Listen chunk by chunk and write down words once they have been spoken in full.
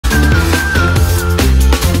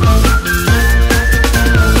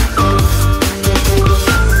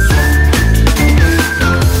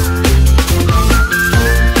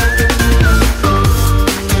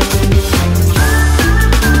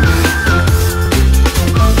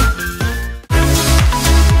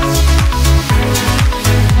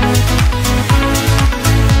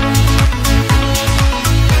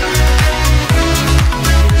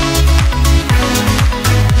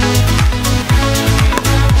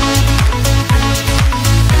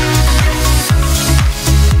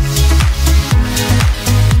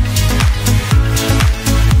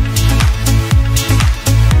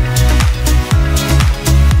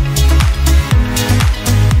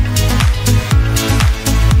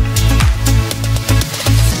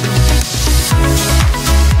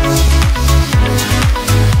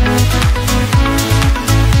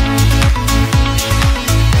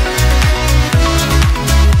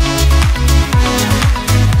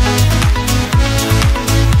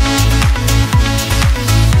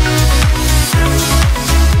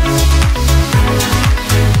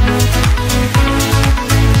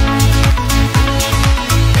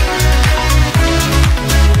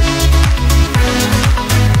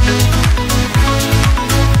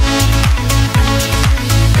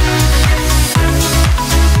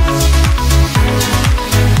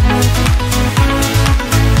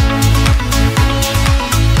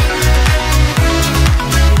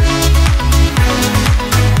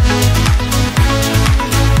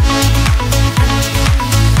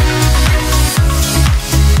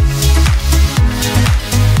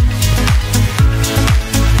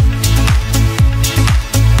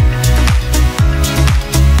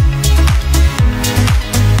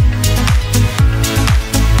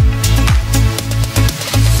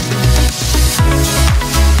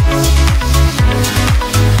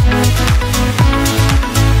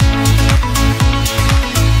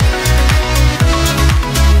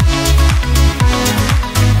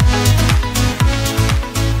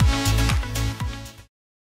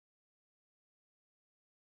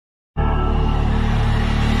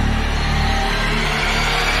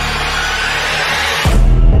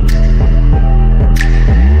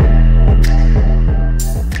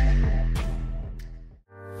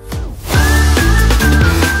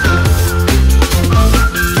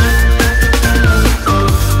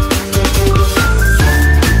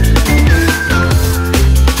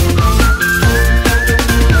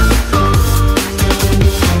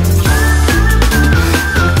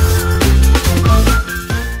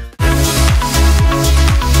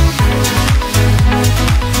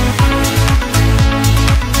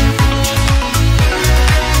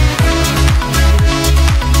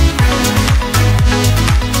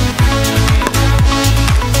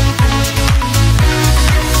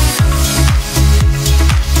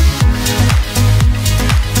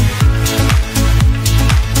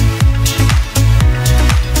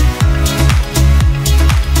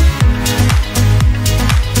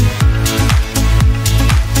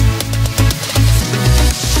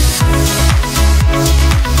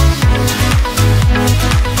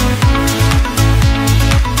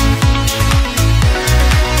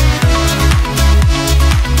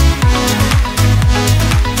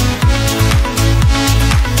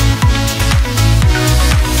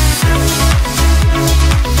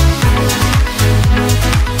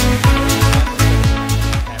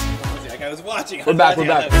watching. We're back. We're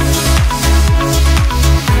back.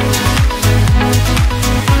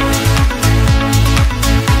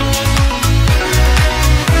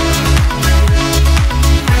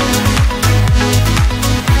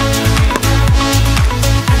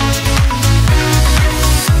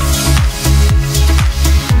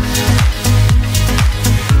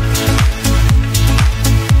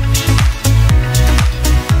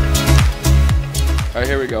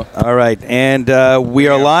 Here we go. All right, and we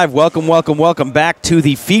are live. Welcome, welcome, welcome back to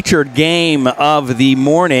the featured game of the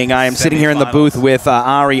morning. I am sitting here in the booth with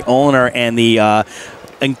Ari Olner and the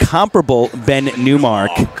incomparable Ben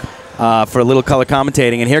Newmark for a little color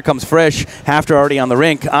commentating. And here comes Frisch, HAFTR already on the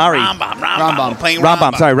rink. Ari. Rambam. Playing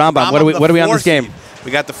Rambam. Sorry, Rambam. What are we on this game?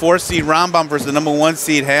 We got the 4-seed Rambam versus the number 1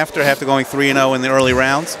 seed HAFTR. HAFTR going 3-0 in the early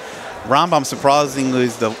rounds. Rambam surprisingly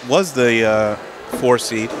was the 4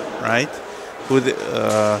 seed, right?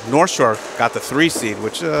 North Shore got the 3 seed,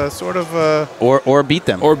 which sort of or beat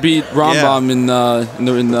them, or beat Rambam and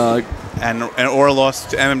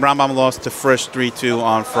Rambam lost to Frisch 3-2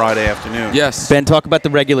 on Friday afternoon. Yes. Ben, talk about the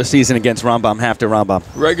regular season against Rambam, HAFTR, Rambam.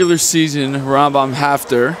 Regular season, Rambam,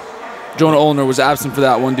 HAFTR. Jonah Olner was absent for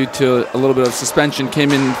that one due to a little bit of suspension.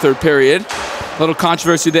 Came in the 3rd period. A little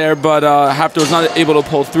controversy there, but HAFTR was not able to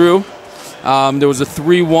pull through. There was a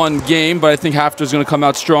 3-1 game, but I think HAFTR is going to come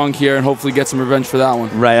out strong here and hopefully get some revenge for that one.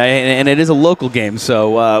 Right, and it is a local game,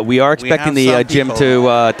 so we are expecting the gym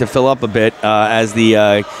to fill up a bit as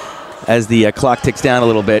the clock ticks down a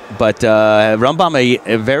little bit. But Rambam,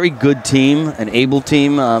 a very good team, an able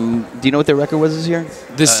team. Do you know what their record was this year?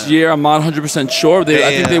 This year, I'm not 100% sure. I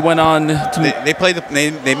think they went on. They played.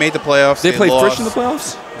 They made the playoffs. They played Frisch in the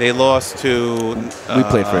playoffs. They lost to. We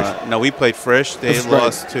played Frisch. No, we played Frisch. They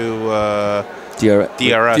lost to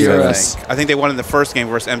DRS. I think they won in the first game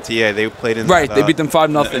versus MTA. They played in they beat them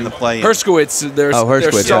 5-0 in the play-in. Hershkowitz, their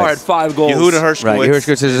star had 5 goals. Yehuda Hershkowitz. Right,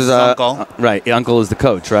 Hershkowitz is his uncle. Right, uncle is the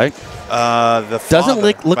coach, right? The doesn't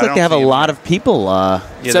look like they have a lot of people.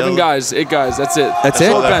 7 guys, 8 guys. That's it. That's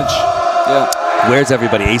it. Whole bench. Yeah. Where's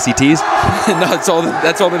everybody? ACTs? No, that's all they've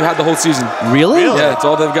had the whole season. Really? Yeah, it's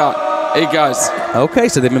all they've got. 8 guys. Okay,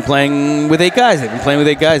 so they've been playing with 8 guys. They've been playing with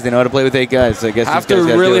 8 guys. They know how to play with 8 guys. So I guess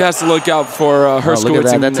HAFTR really has to look out for Hershkowitz. Look at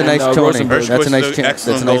that. That's a nice toning. That's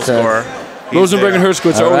a nice score. Rosenberg and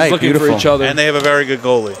Hershkowitz are always looking for each other. And they have a very good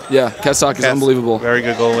goalie. Yeah, Kesak is unbelievable. Very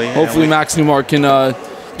good goalie. Hopefully Max Newmark can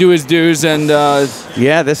do his dues. And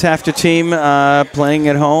yeah, this HAFTR team playing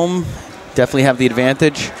at home definitely have the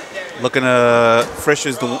advantage. Looking Frisch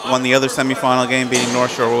won the other semifinal game, beating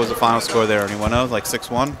North Shore. What was the final score there? Anyone know? Like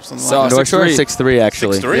 6-1, something like that. North Shore 6-3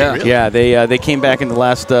 actually. 6-3, yeah, really? Yeah. They came back in the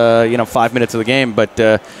last 5 minutes of the game, but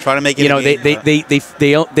try to make it.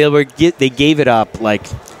 They gave it up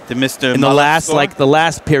like in the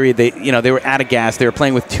last period. They were out of gas. They were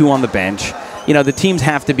playing with 2 on the bench. The teams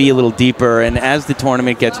have to be a little deeper, and as the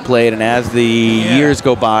tournament gets played and as the years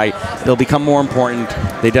go by, they'll become more important.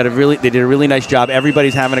 They did a really nice job.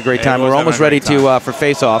 Everybody's having a great time. We're almost ready for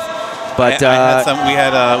face-off. But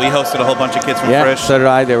we hosted a whole bunch of kids from Frisch. So did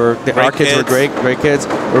I. Our kids were great kids.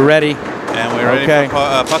 We're ready. And we're ready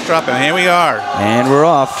for puck drop, and here we are. And we're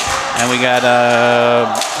off. And we got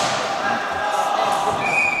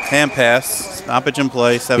hand pass. Stoppage in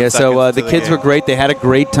play, 7 seconds. So the kids were great. They had a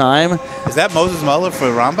great time. Is that Moses Muller for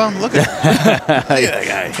Rambam? Look at that guy.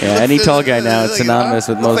 Yeah, any tall guy now is synonymous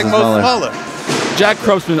with Moses Muller. Jack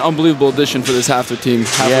Krupp's been an unbelievable addition for this HAFTR team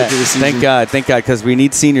halfway through the season. Thank God, because we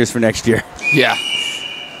need seniors for next year. Yeah.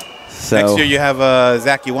 So next year you have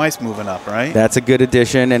Zachy Weiss moving up, right? That's a good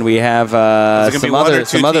addition, and we have some other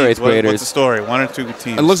 8th graders. What's the story? 1 or 2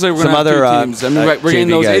 teams? It looks like we're going to have 2 teams. I mean, we're getting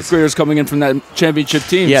those 8th graders coming in from that championship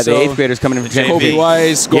team. Yeah, the 8th graders coming in from championship. Kobe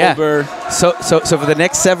Weiss, Goldberg. Yeah. So for the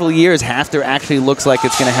next several years, HAFTR actually looks like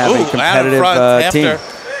it's going to have a competitive team.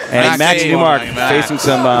 And Max Newmark facing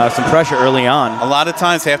some pressure early on. A lot of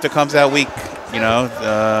times HAFTR comes out weak.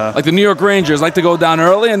 Like the New York Rangers like to go down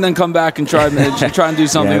early and then come back and try and do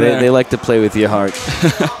something. They like to play with your heart,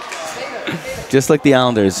 just like the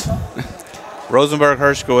Islanders. Rosenberg,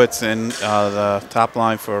 Hershkowitz in the top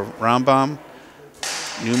line for Rambam.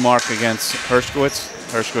 Newmark against Hershkowitz.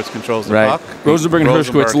 Hershkowitz controls the puck. Rosenberg and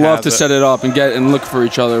Hershkowitz love to set it up and look for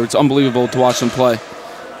each other. It's unbelievable to watch them play. They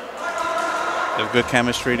have good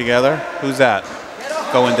chemistry together. Who's that?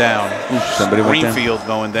 Going down. Somebody went down. Greenfield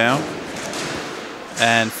going down.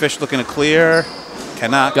 And Fish looking to clear.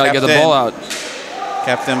 Cannot. Got to get the ball out.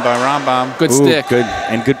 Kept in by Rambam. Good stick.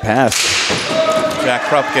 Good pass. Jack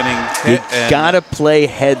Krupp getting hit. You got to play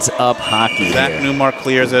heads-up hockey. Zach Newmark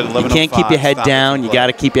clears it. 11:05. You can't keep your head down. You got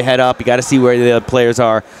to keep your head up. You got to see where the players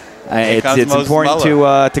are. It's important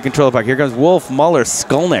to control the puck. Here comes Wolf, Muller,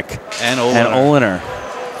 Skolnick, and Olener.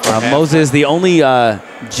 Moses, the only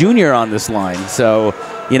junior on this line. So,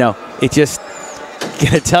 you know, it just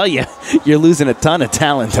going to tell you, you're losing a ton of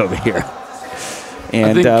talent over here.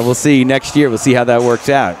 And we'll see next year. We'll see how that works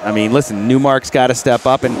out. I mean, listen, Newmark's got to step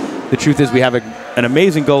up. And the truth is we have an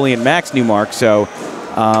amazing goalie in Max Newmark. So,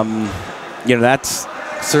 you know, that's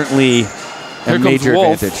certainly a major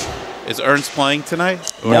advantage. Is Ernst playing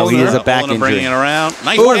tonight? No, he is a back injury. Bringing it around.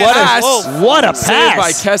 Nice pass. What a pass. Saved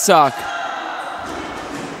by Kessock.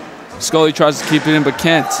 Scully tries to keep it in, but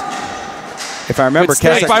can't. If I remember,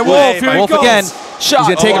 Kessock by Wolf. Here Wolf again. Shot. He's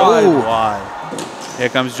going to take it. Wide. Here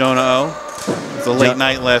comes Jonah O. It was a late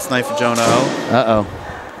night last night for Jonah O. Uh-oh.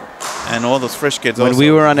 And all those Frisch kids When we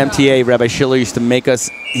were on MTA, Rabbi Schiller used to make us,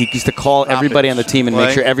 he used to call everybody on the team and make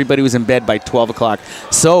sure everybody was in bed by 12 o'clock.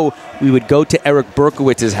 So we would go to Eric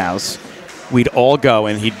Berkowitz's house. We'd all go,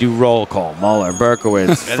 and he'd do roll call. Muller,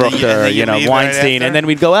 Berkowitz, Fruchter, you know, Weinstein, right, and then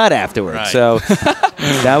we'd go out afterwards. Right. So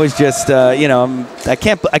that was just, you know, I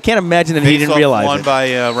can't imagine that he didn't realize won by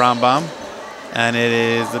Rambam, and it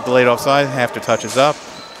is the delayed offside. HAFTR touches up.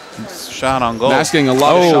 Shot on goal. Max getting a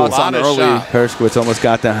lot of shots on early. Hershkowitz almost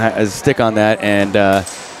got a stick on that, and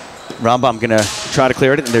Rambam going to try to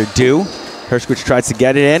clear it, and they're due. Hershkowitz tries to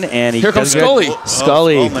get it in, and here comes Scully.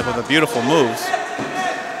 Scully with the beautiful moves.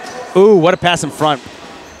 Ooh, what a pass in front.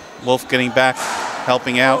 Wolf getting back,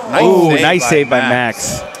 helping out. Nice save by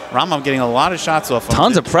Max. Rambam getting a lot of shots off.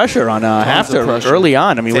 Tons of pressure on HAFTR early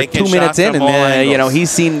on. I mean, we're 2 minutes in, and you know,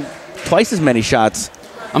 he's seen twice as many shots.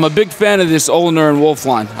 I'm a big fan of this Olener and Wolf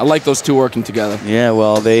line. I like those two working together. Yeah,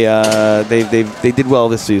 well, they did well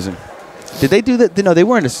this season. Did they do that? No, they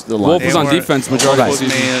weren't a line. Wolf was on defense majority of the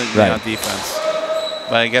season. Right. On defense.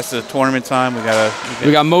 But I guess the tournament time, we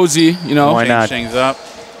got Mosey. You know, why not? Things up.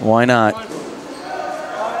 Why not?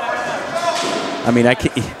 I mean,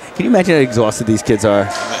 can you imagine how exhausted these kids are?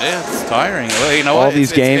 Yeah, it's tiring. Well, you know all what?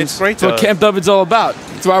 These games. It's great. That's what Camp David's all about.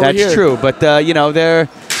 That's why we're here. That's true, but you know,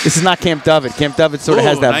 this is not Camp David. Camp David sort of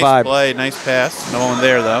has that vibe. Nice play, nice pass. No one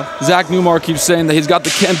there though. Zach Newmark keeps saying that he's got the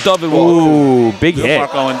Camp David walk. Ooh, big hit.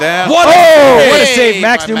 Newmark going down. What a save,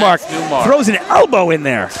 Max Newmark. Throws an elbow in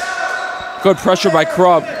there. Good pressure by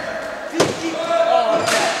Krupp.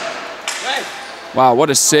 Wow, what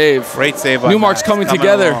a save. Great save by Newmark's Max. coming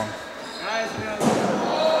together.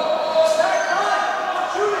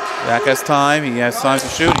 Zach has time. He has time to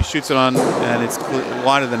shoot. He shoots it on, and it's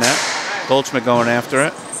wide of the net. Goldschmidt going after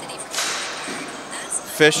it.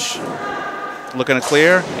 Fish looking to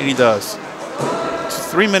clear, and he does.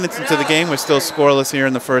 3 minutes into the game, we're still scoreless here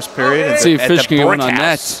in the first period. Let's see if Fish can win on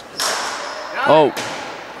net. Oh.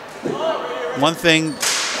 One thing,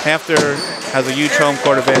 HAFTR has a huge home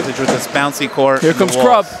court advantage with this bouncy court. Here comes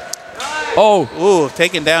Krupp. Oh. Ooh,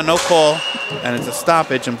 taken down, no call. And it's a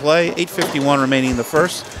stoppage in play. 8:51 remaining in the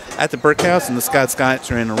first at the Burkhouse in the Scott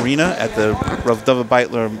Skytrain Arena at the Dovid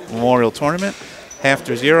Beitler Memorial Tournament.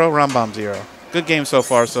 HAFTR 0, Rambam 0. Good game so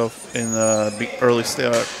far, so in the early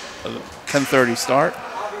 10:30 start.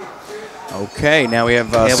 Okay, now we have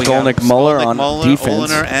Skolnick, Muller on defense.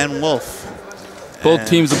 Olener and Wolf. Both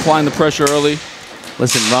teams applying the pressure early.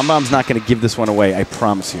 Listen, Rambam's not going to give this one away, I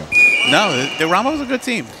promise you. No, the Rambam's a good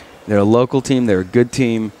team. They're a local team. They're a good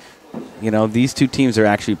team. You know, these two teams are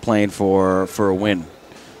actually playing for a win.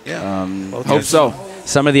 Yeah. Hope so.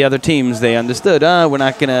 Some of the other teams, they understood, we're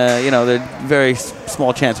not going to, you know, there's very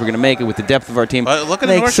small chance we're going to make it with the depth of our team. Look at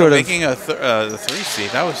the North Shore making the 3 seed.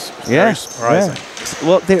 That was very surprising. Yeah.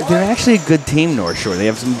 Well, they're actually a good team, North Shore. They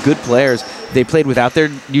have some good players. They played without their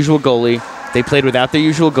usual goalie.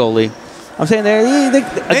 I'm saying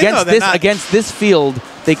against this field,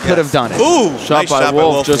 they could have done it. Ooh, shot by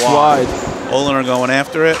Wolf, just wide. Olener going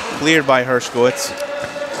after it. Cleared by Hershkowitz.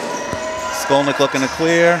 Skolnick looking to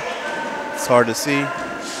clear. It's hard to see.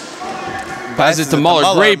 Passes it to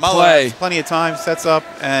Muller. Great play. Plenty of time. Sets up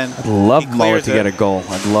and I'd love Muller to get a goal.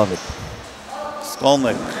 I'd love it.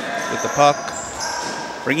 Skolnick with the puck,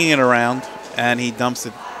 bringing it around, and he dumps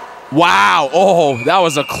it. Wow. Oh, that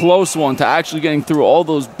was a close one to actually getting through all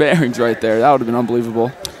those bearings right there. That would have been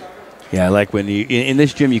unbelievable. Yeah, like when you in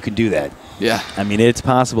this gym, you can do that. Yeah. I mean, it's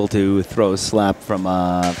possible to throw a slap from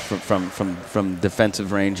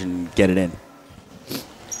defensive range and get it in.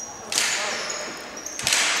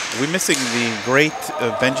 Are we missing the great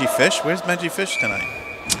Benji Fish? Where's Benji Fish tonight?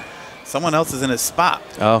 Someone else is in his spot.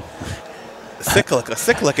 Oh. A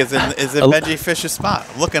Siklik is in Benji Fish's spot.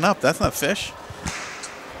 I'm looking up. That's not Fish.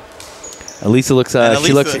 Elisa looks.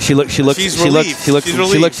 She looks relaxed.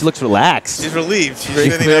 She's relieved.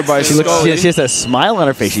 She has a smile on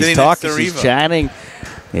her face. She's talking. She's chatting.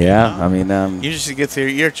 Yeah, I mean, You just get your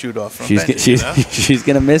ear chewed off from she's Benji, you know? she's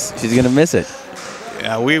gonna miss it.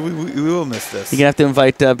 Yeah, we will miss this. You're gonna have to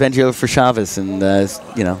invite Benji over for Shabbos and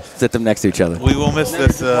sit them next to each other. We will miss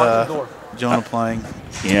this. Jonah playing.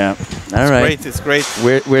 Yeah. All right. It's great.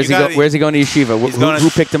 Where's he going to yeshiva? Who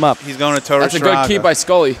picked him up? He's going to Torah That's a good key by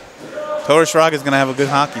Scully. Torah Shraga is going to have a good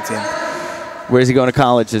hockey team. Where's he going to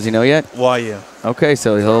college? Does he know yet? YU. Okay,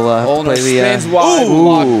 so he'll have to play the. Spins wide,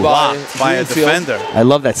 blocked by a defender. I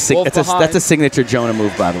love that. That's a signature Jonah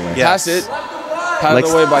move, by the way. Yes. Pass it. Pat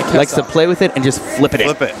away by Kessock. Likes to play with it and just flip it.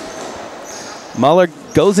 Flip it. Muller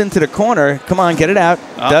goes into the corner. Come on, get it out.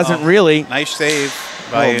 Doesn't really. Nice save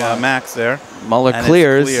by Max there. Muller and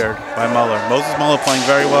clears. It's cleared by Muller. Moses Muller playing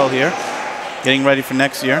very well here. Getting ready for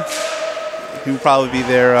next year. He'll probably be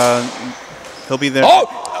there. He'll be there.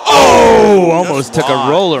 Oh! Almost took a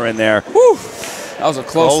roller in there. Whew. That was a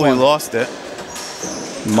close one. We lost it.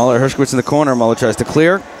 Muller, Hershkowitz in the corner. Muller tries to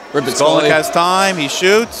clear. Skolnick has time. He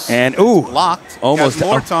shoots. And, locked. Almost. He has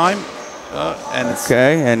more time. And it's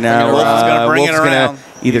okay, and now Wolf's going to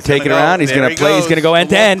either take it around. He's going to play. He's going to go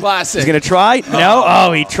end-to-end. He's going to try. No.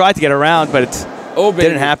 Oh, he tried to get around, but it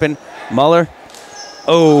didn't happen. Muller.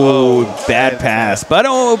 Oh, bad pass. But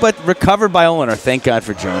recovered by Olener. Thank God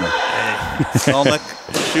for Jonah. Skolnick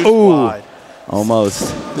shoots wide.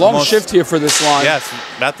 Almost. Long shift here for this line. Yes,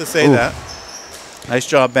 about to say that. Nice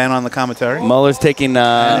job, Ben, on the commentary. Muller's taking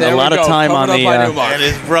a lot of time on the. And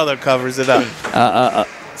his brother covers it up.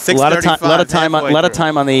 A lot of time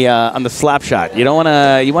on the slap shot. You don't want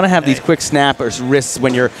to have these quick snappers wrists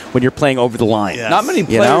when you're playing over the line. Yes. Not many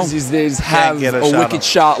players these days have a wicked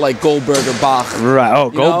shot like Goldberg or Bach. Right.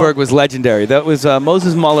 Oh, Goldberg was legendary. That was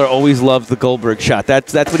Moses Muller always loved the Goldberg shot.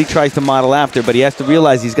 That's what he tries to model after. But he has to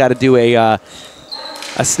realize he's got to do a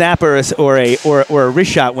snapper or a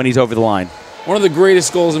wrist shot when he's over the line. One of the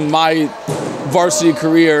greatest goals in my varsity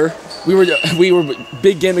career. We were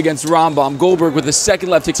big game against Rambam. Goldberg with the second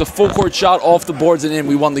left takes a full court shot off the boards and in.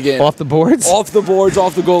 We won the game. Off the boards? Off the boards,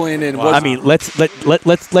 off the goalie and in. Well, I mean, let's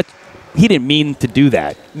he didn't mean to do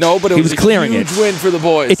that. No, but it was clearing a huge win for the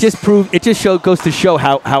boys. It just goes to show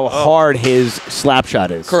how hard his slap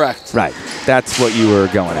shot is. Correct. Right. That's what you were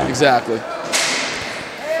going at. Exactly.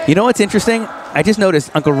 You know what's interesting? I just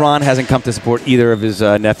noticed Uncle Ron hasn't come to support either of his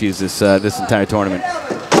nephews this entire tournament.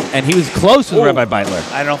 And he was close with Rabbi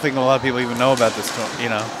Beitler. I don't think a lot of people even know about this,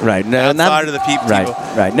 Right. No, outside of the people.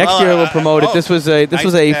 Right. Next year we'll promote it. This was a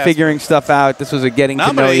figuring stuff out. This was a getting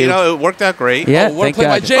to know you. It worked out great. Yeah, thank God.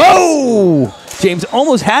 By James. Oh! James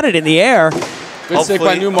almost had it in the air. Good stick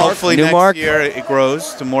by Newmark. Hopefully next year it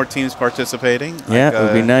grows to more teams participating. Yeah, it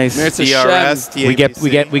would be nice. DRS, we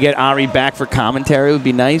get Ari back for commentary. It would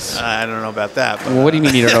be nice. I don't know about that. But well, what do you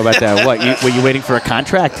mean you don't know about that? What? Were you waiting for a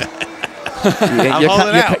contract?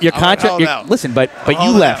 Your contract. Listen, but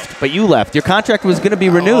you left. But you left. Your contract was going to be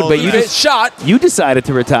renewed, but you you decided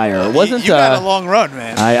to retire. It wasn't. You got a long run,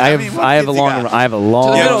 man. I have a long run. I have a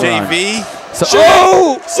long run. JV. So,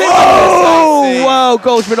 whoa!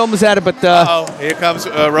 Goldschmidt almost had it, but here comes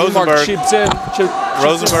Rosenberg.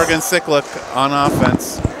 Rosenberg and Siklik on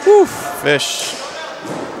offense. Fish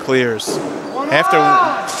clears. After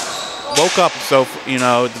woke up, so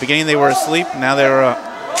at the beginning they were asleep. Now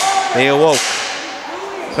they awoke,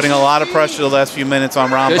 putting a lot of pressure the last few minutes on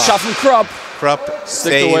Rambam. Good shot from Krupp. Krupp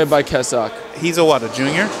Sticked away by Kessock. He's a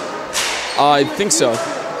junior? I think so.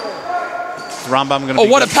 Rambam going to be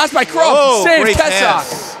what a pass by Krupp. Oh, Saves great Kessock.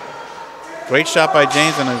 pass. Great shot by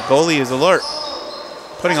James, and the goalie is alert.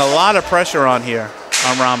 Putting a lot of pressure on here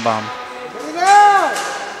on Rambam.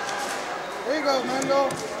 There you go, Mando.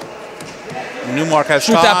 Newmark has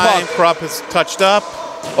Shoot time. that puck. Krupp is touched up.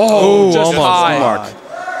 Just high. Newmark.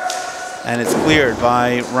 And it's cleared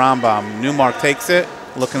by Rambam. Newmark takes it,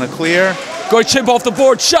 looking to clear. Good chip off the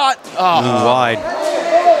board, shot. Wide.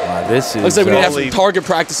 Wow, this is. Looks like we need to have some target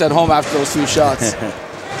practice at home after those two shots.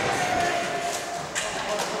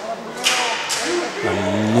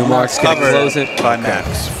 Newmark's going to close it. By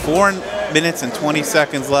Max. 4 minutes and 20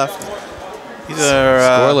 seconds left. These are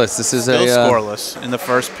scoreless. This is still scoreless in the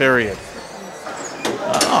first period.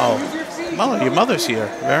 Muller, your mother's here.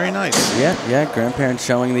 Very nice. Yeah. Grandparents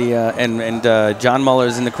showing the and John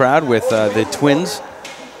Muller's in the crowd with the twins.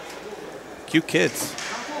 Cute kids.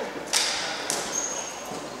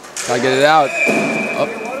 Gotta get it out.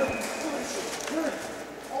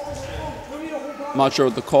 I'm not sure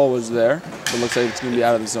what the call was there, but it looks like it's going to be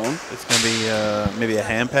out of the zone. It's going to be maybe a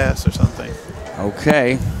hand pass or something.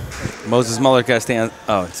 Okay. Moses Muller got to stand.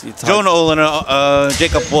 It's Jonah Olener,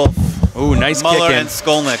 Jacob Wolf. Ooh, nice Muller kick in. and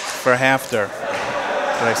Skolnick for HAFTR.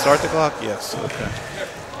 Did I start the clock? Yes. Okay.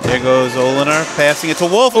 There goes Olener, passing it to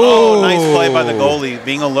Wolf. Oh, nice play by the goalie,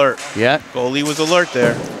 being alert. Yeah. Goalie was alert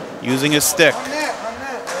there, using his stick.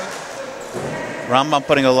 Rambam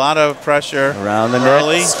putting a lot of pressure around the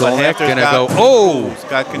early. net. Skolnick gonna go. Oh, he's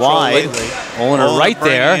got control wide. lately. Olener right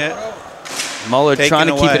there. Muller trying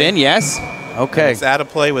to keep it in. Yes. Okay. And it's out of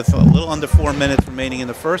play with a little under 4 minutes remaining in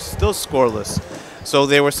the first. Still scoreless. So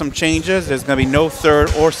there were some changes. There's going to be no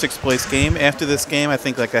third or sixth place game. After this game, I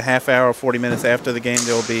think like a half hour or 40 minutes after the game,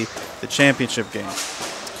 there will be the championship game.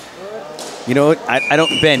 You know what? I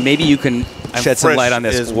don't, Ben, maybe you can shed some light on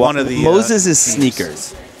this. Is one of the, Moses'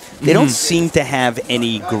 sneakers. They don't seem to have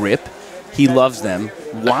any grip. He loves them.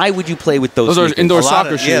 Why would you play with those are sneakers? indoor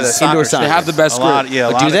soccer shoes. Yeah, indoor soccer. They have the best grip.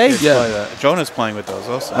 Yeah, do they? Yeah. Jonah's playing with those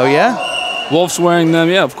also. Oh, yeah? Wolf's wearing them,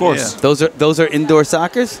 yeah, of course. Yeah. Those are indoor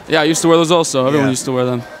soccers? Yeah, I used to wear those also. Everyone used to wear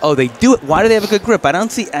them. Oh, they do it. Why do they have a good grip? I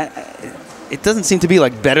don't see. It doesn't seem to be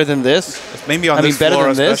like better than this. Maybe on this better floor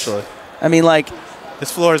than this. especially. I mean, like.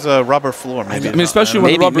 This floor is a rubber floor. Maybe. I mean, especially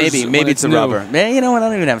when the rubber's maybe it's a rubber. Man, you know what? I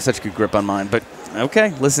don't even have such good grip on mine. But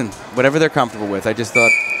okay, listen, whatever they're comfortable with. I just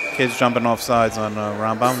thought. Kids jumping off sides on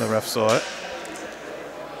Rambam. The ref saw it.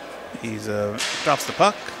 He's drops the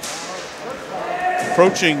puck.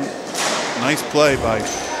 Approaching. Nice play by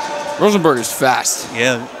Rosenberg is fast.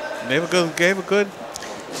 Yeah, gave a good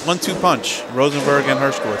 1-2 punch. Rosenberg and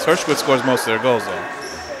Hershkowitz. Hershkowitz scores most of their goals though.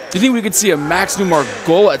 Do you think we could see a Max Newmark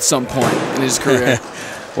goal at some point in his career?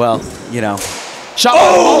 Well, you know. Shot by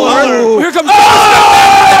Muller. Here comes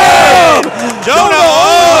Jonah!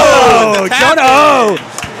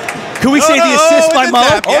 Can we say the assist by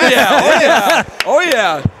Muller? Oh yeah! Oh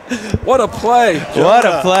yeah! What a play! What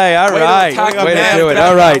a play! All right, way to do it.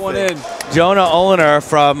 All right, Jonah Olener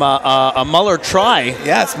from a Muller try.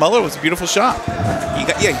 Yes, Muller was a beautiful shot.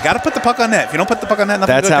 You got to put the puck on net. If you don't put the puck on net,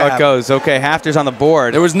 nothing That's good how can it goes. Okay, HAFTR's on the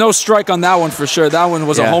board. There was no strike on that one for sure. That one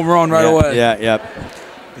was a home run right away. Yeah, yep.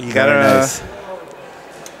 You got to. Nice.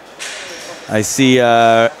 I see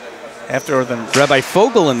after the Rabbi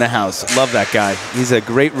Fogel in the house. Love that guy. He's a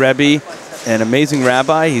great Rebbe, an amazing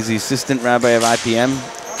rabbi. He's the assistant rabbi of IPM,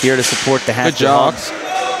 here to support the HAFTR Hawks.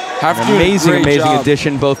 Amazing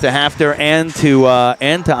addition both to HAFTR and to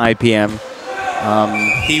IPM.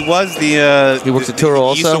 He was he works at Turo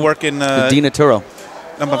also. He used to work in Dina Turo.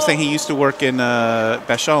 I'm saying he used to work in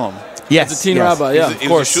Bashalom. Yes, the team rabbi. Yeah, of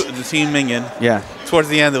course. The team minion. Yeah. Towards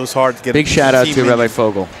the end, it was hard to get. Big shout out to Rabbi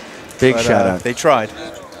Fogel. Big shout out. They tried.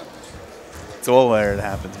 It's all where it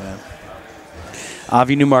happens, man.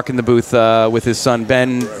 Avi Newmark in the booth with his son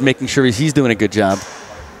Ben, making sure he's doing a good job.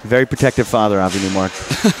 Very protective father, Avi Newmark.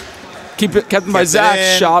 Kept him by Zach.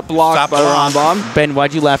 Shot blocked by Rambam. Ben,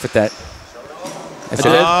 why'd you laugh at that? I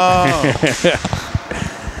did.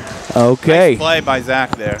 Okay. Nice play by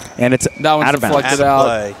Zach there. And it's that one's out of bounds.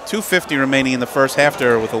 Play. 2:50 remaining in the first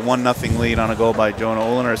HAFTR with a 1-0 lead on a goal by Jonah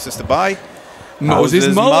Olener, assisted by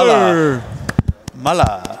Moses Muller.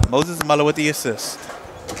 Moses Muller with the assist.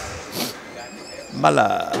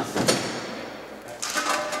 Muller.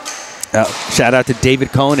 Shout out to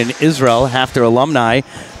David Cohen in Israel, HAFTR alumni,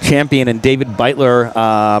 champion, and David Beitler.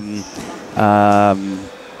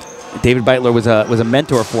 David Beitler was a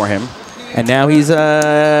mentor for him, and now he's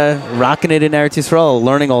rocking it in Eretz Yisrael,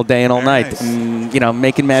 learning all day and all night, nice. and,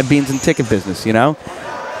 making mad beans in ticket business.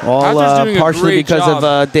 All partially because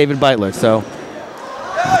of David Beitler. So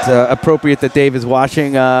it's appropriate that Dave is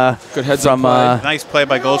watching. Good heads up play. Nice play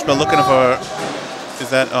by Goldschmidt, looking for. Is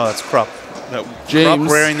that? Oh, it's Krupp. James Krupp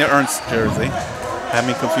wearing the Ernst jersey. Had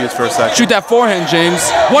me confused for a second. Shoot that forehand, James.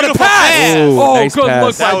 What a pass! Ooh, nice good pass.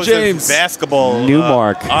 look by James. Basketball.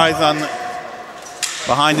 Newmark. Eyes on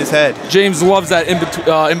behind his head. James loves that in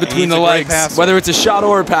between the legs, whether it's a shot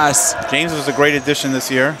or a pass. James was a great addition this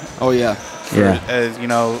year. Oh yeah. As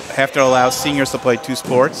HAFTR allows seniors to play 2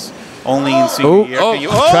 sports. Only in senior year.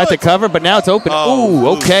 Tried to cover, but now it's open.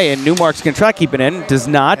 Okay. And Newmark's going to try to keep it in. Does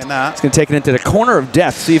not. He's going to take it into the corner of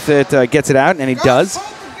death, see if it gets it out, and he does.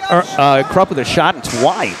 Krupp with a shot, and it's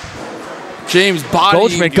wide. James body.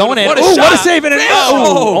 Goldschmidt going in. What a what a save in it.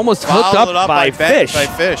 Almost hooked up by Fish.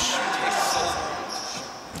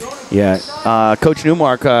 Yeah. Coach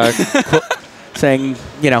Newmark saying,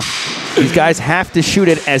 these guys have to shoot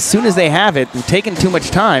it as soon as they have it. They're taking too much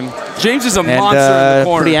time. James is a monster in the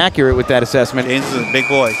corner. Pretty accurate with that assessment. James is a big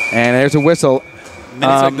boy. And there's a whistle. It's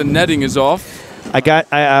like the netting is off. I got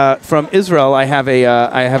from Israel. I have a.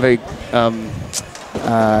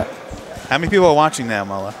 How many people are watching now,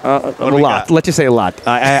 Mullah? A lot. Let's just say a lot.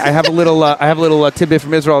 I have a little tidbit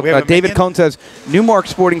from Israel. David Cohn says Newmark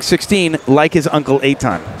sporting 16 like his uncle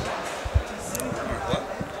Eitan.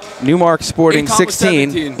 Newmark sporting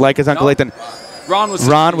 16 like his uncle Eitan. Ron was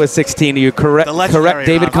 16. Ron was 16. You correct,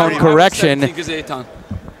 David Cohn, correction.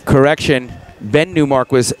 Correction. Ben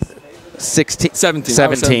Newmark was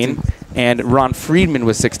 17. And Ron Friedman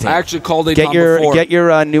was 16. I actually called Eitan before. Get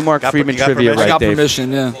your Newmark Friedman trivia right, I got Dave.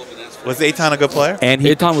 permission, yeah. Was Eitan a good player? And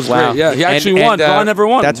Eitan was great, yeah. He actually won. Ron never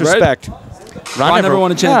won. That's right? respect. Ron never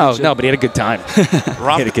won a championship. No, but he had a good time.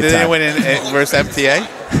 Did they win in versus MTA?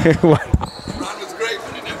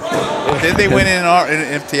 Did they win in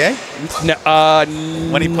MTA? No,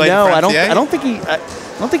 when he played no, for I MTA? don't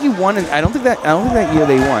think he won. I don't think that year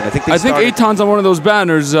they won. I think Eitan's on one of those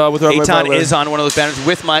banners with our Eitan is on one of those banners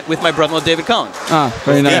with my brother-in-law David Cohn. Ah,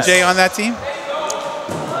 very nice. DJ on that team?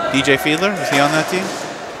 DJ Fiedler, is he on that team?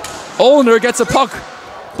 Olner gets a puck.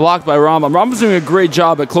 Blocked by Rambam. Rambam's doing a great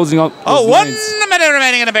job at closing up. Oh, 1 minute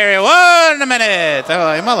remaining in the barrier. 1 minute.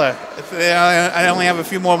 Oh, Muller. I only have a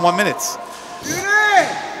few more 1 minutes.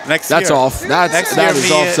 That's off. That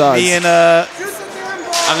is offside.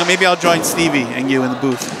 Maybe I'll join Stevie and you in the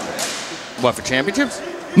booth. What, for championships?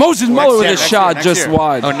 Moses Muller with a shot just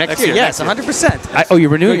wide. Oh, next year. Yes, 100%. You're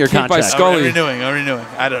renewing your contract. By Scully. I'm renewing.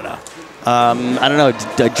 I don't know. I don't know,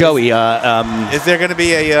 Joey. Is there going to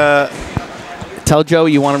be a? Tell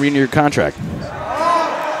Joey you want to renew your contract.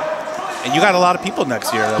 And you got a lot of people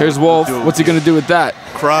next year. Here's Wolf. What's he going to do with that?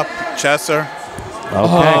 Krupp, Chesser.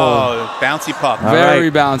 Okay. Oh, bouncy puck.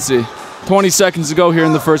 Very bouncy. 20 seconds to go here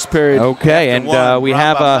in the first period. Okay, and we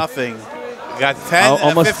have nothing. We got 10,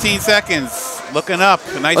 almost 15 seconds. Looking up.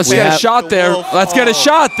 Nice. Let's get a shot there. Let's get a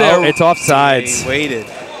shot there. Oh, it's offsides. He waited.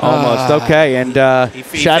 Almost. Okay, and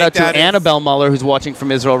shout out to Annabelle Muller, who's watching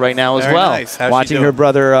from Israel right now as well. Nice. Watching her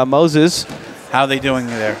brother Moses. How are they doing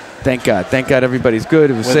there? Thank God. Thank God everybody's good.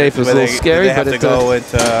 It was safe. It was a little scary. Did they have to go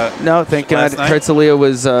into no, thank God. Herzliya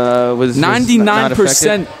was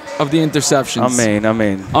 99% of the interceptions.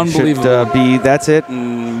 Amen. Unbelievable. That's it,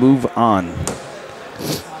 and move on.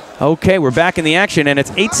 Okay, we're back in the action, and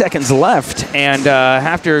it's 8 seconds left. And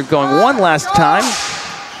HAFTR going one last time.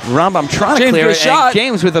 Rambam trying to clear it. And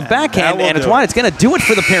James with a backhand, and it's wide. It's going to do it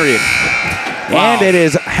for the period. Wow. And it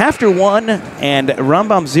is HAFTR 1 and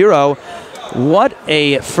Rambam 0. What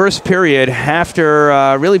a first period.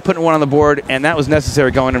 HAFTR really putting one on the board, and that was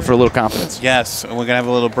necessary going in for a little confidence. Yes, and we're going to have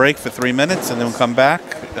a little break for 3 minutes, and then we'll come back.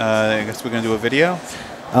 I guess we're going to do a video.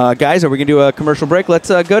 Guys, are we going to do a commercial break? Let's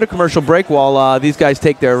go to commercial break while these guys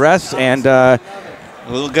take their rest. And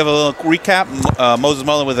we'll give a little recap. Moses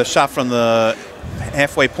Muller with a shot from the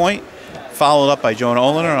halfway point, followed up by Jonah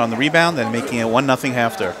Olener on the rebound, and making it 1-0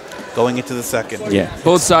 HAFTR. Going into the second. Yeah.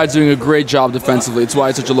 Both sides doing a great job defensively. It's why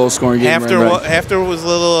it's such a low-scoring game. HAFTR was a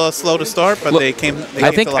little slow to start, but they came.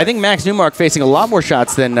 I think Max Newmark facing a lot more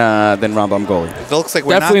shots than Rambam goalie. It looks like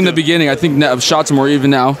we're definitely in the beginning. I think shots are more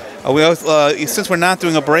even now. Since we're not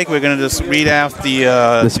doing a break, we're going to just read out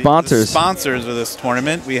the sponsors. The sponsors of this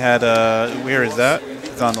tournament. We had where is that?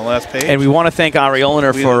 It's on the last page. And we want to thank Ari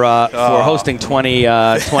Olener for hosting 20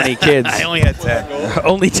 kids. I only had 10.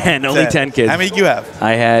 Only 10 kids. How many do you have?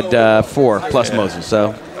 I had 4 plus Moses.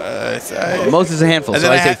 So Moses is a handful,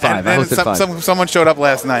 so I say 5. I hosted 5. Someone showed up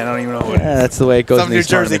last night. I don't even know who it is. That's the way it goes Some in these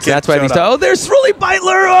New Jersey tournaments. kid That's why these. up. Oh, there's Sruli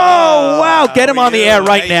Beitler. Oh, wow. Get him on the air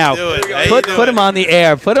right now. Put him on the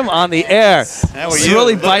air. Put him on the air.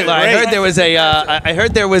 Sruli Beitler. I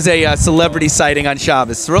heard there was a celebrity sighting on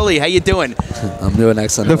Shabbos. Sruli, how you doing? I'm doing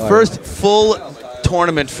excellent. The first full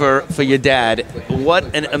tournament for your dad.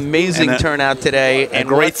 What an amazing turnout today. And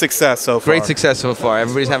great success so far. Great success so far.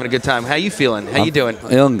 Everybody's having a good time. How you feeling? How you doing?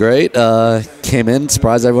 Feeling great. Came in,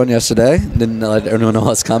 surprised everyone yesterday. Didn't let everyone know I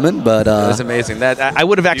was coming, but it was amazing. That I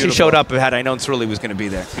would have actually showed up had I known Sruli was going to be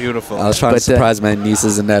there. Beautiful. I was trying to surprise my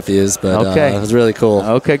nieces and nephews, but it was really cool.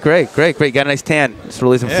 Okay, great. Got a nice tan.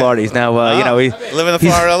 Sruli's in Florida. He's now, he living the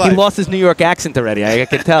Florida life. He lost his New York accent already. I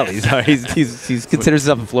can tell. He considers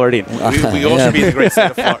himself a Floridian. We all should be the great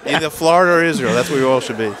state of Florida. Either Florida or Israel. That's where we all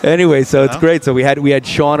should be. Anyway, so it's great. So we had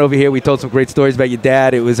Sean over here. We told some great stories about your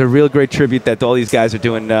dad. It was a real great tribute that all these guys are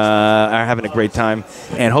doing, are having a great time.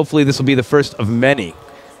 And hopefully this will be the first of many.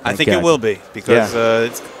 I think it will be because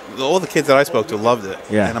all the kids that I spoke to loved it.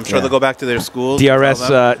 Yeah, and I'm sure they'll go back to their schools. DRS,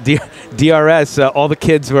 all the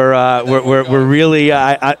kids were really.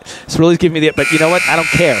 Sruli's giving me the, but you know what? I don't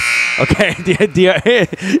care. Okay,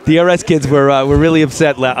 DRS kids were really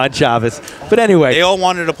upset on Shabbos. But anyway, they all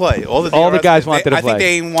wanted to play. All the guys wanted to play. I think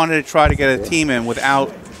they wanted to try to get a team in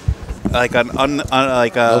without. No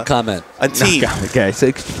comment. A team. Okay, so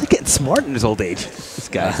he's getting smart in his old age.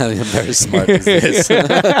 guy. I'm very smart these days.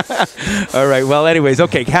 All right. Well, anyways,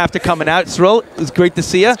 okay. HAFTR coming out. Sroll, it was great to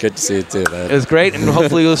see you. Good to see you too, man. It was great, and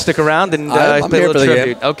hopefully you'll stick around and I'm play a here little for the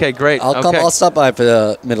tribute. game. Okay, great. I'll stop by for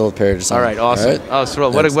the middle of the period or All something. right, awesome. All right? Oh,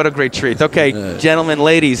 Sroll, what a great treat. Okay, gentlemen,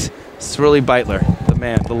 ladies, Sroly Beitler, the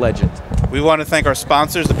man, the legend. We want to thank our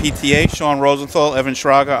sponsors, the PTA, Sean Rosenthal, Evan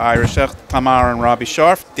Schraga, Ira Shecht, Tamar and Robbie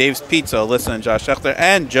Scharf, Dave's Pizza, Alyssa and Josh Schechter,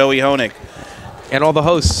 and Joey Honig. And all the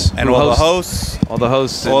hosts. And all the hosts. All the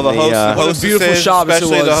hosts. All the and hosts. What a hostesses, beautiful Shabbos it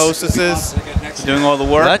especially the was. hostesses doing all the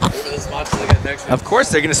work. What? Of course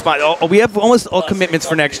they're going to spot. Oh, we have almost all commitments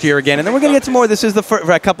for next year again, and then we're going to get some more. This is the for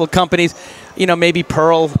a couple of companies, you know, maybe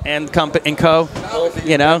Pearl and Co.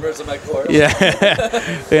 You know, yeah.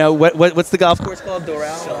 Yeah. What's the golf course called?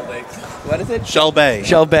 Doral. What is it? Shell Bay.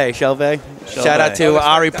 Shell Bay. Shout out to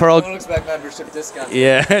Ari Pearl. Don't expect membership discount.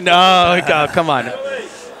 Yeah. No. Come on.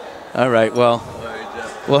 All right. Well,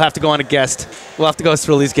 we'll have to go on a guest. We'll have to go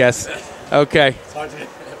through these guests. Okay.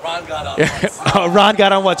 Ron got on. Oh, Ron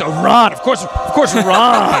got on what? Oh, Ron. Of course, Ron.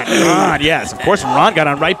 Ron, yes. Of course, Ron got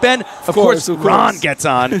on. Right, Ben? Of course, Ron gets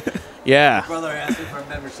on. Yeah. Brother asked me for a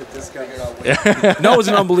membership discount. Noah's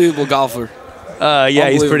an unbelievable golfer. Yeah,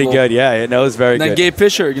 he's pretty Unbelievable. good. Yeah, no, it's very And then good. Gabe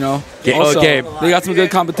Fisher, you know. Gabe- also, oh, Gabe. They got some good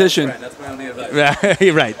competition. That's my only advice.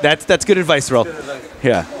 You're right. That's good advice, Roll.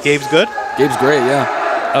 Yeah. Gabe's good. Gabe's great,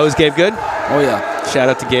 yeah. Oh, is Gabe good? Oh, yeah. Shout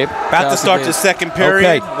out to Gabe. About out to to start Gabe. the second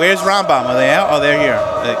period. Okay. Where's Rambam? Are they out? Oh, they're here.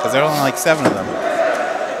 Because there are only like 7 of them.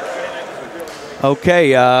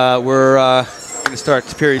 Okay, we're going to start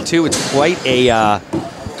period 2. It's quite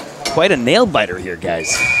a nail biter here,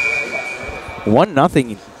 guys.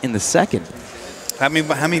 1-0 in the second. How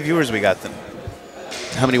many viewers we got then?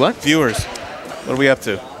 How many what? Viewers. What are we up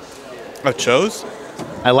to? Oh, Chose?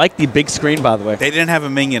 I like the big screen, by the way. They didn't have a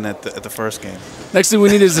minion at the first game. Next thing we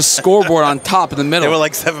need is a scoreboard on top in the middle. There were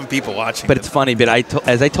like 7 people watching. But it's funny, but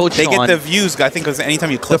as I told They Sean, get the views, I think, because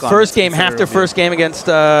anytime you the click on first it, game, it's considered HAFTR a view. first game against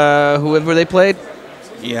whoever they played,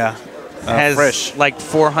 Yeah. has Frisch. like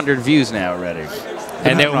 400 views now already.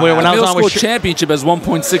 And then Right. when the I was middle on school with championship has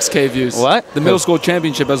 1.6K views. What? The middle school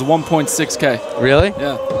championship has 1.6K. Really?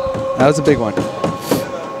 Yeah. That was a big one.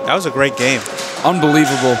 That was a great game.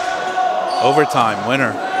 Unbelievable. Overtime,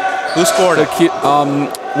 winner. Who scored it?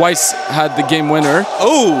 Weiss had the game winner.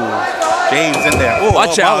 Oh, James in there. Oh,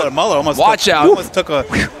 Watch out. Muller almost Watch took, out. Almost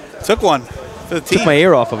took one for the team. Took my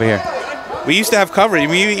ear off over here. We used to have coverage.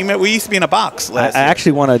 We used to be in a box I last year.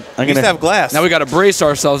 actually want to. We used to have glass. Now we got to brace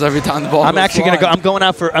ourselves every time the ball I'm goes actually going to go. flying. I'm going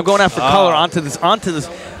out for color onto this.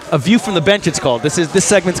 A view from the bench. It's called. This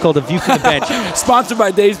segment's called a view from the bench. Sponsored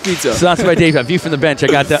by Dave's Pizza. So that's my Dave. A view from the bench. I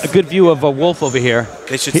got a good view of a Wolf over here.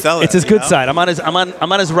 They should sell it. It's his you good know? side. I'm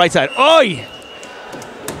on his right side. Oi!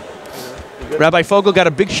 Rabbi Fogel got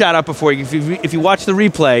a big shot up before. If you watch the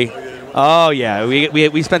replay, oh yeah,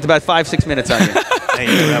 we spent about 5-6 minutes on you. Hey,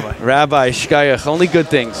 you Rabbi. Rabbi Shkayach, only good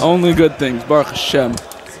things. Only good things. Baruch Hashem.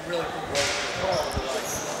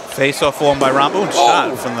 Face-off won by Rambam. Ooh,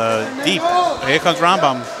 shot from the deep. Here comes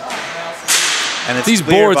Rambam. And it's These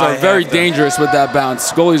cleared boards by are very HAFTR. dangerous with that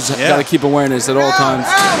bounce. Goalies Yeah. got to keep awareness at all times.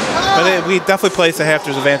 But we definitely play to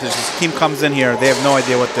HAFTR's advantage. This team comes in here, they have no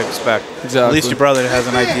idea what to expect. Exactly. At least your brother has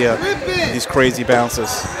an idea of these crazy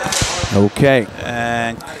bounces. Okay.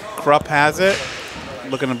 And Krupp has it.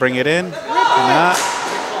 Looking to bring it in. Not.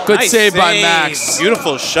 Good Nice save by Max.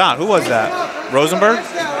 Beautiful shot. Who was that? Rosenberg?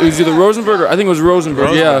 It was either Rosenberg or I think it was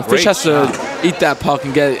Rosenberg. Yeah, Rosenberg, Fish great has to eat that puck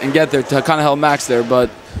and get there to kind of help Max there, but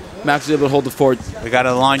Max was able to hold the fort. We got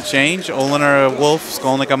a line change. Oliner, Wolf,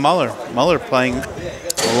 Skolnick, and Muller. Muller playing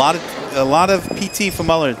a lot of PT for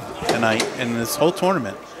Muller tonight in this whole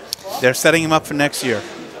tournament. They're setting him up for next year.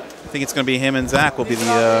 I think it's going to be him and Zach will be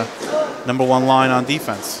the #1 line on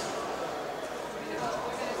defense.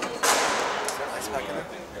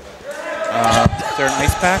 Is there an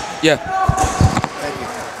ice pack? Yeah.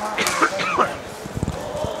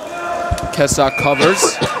 Kessock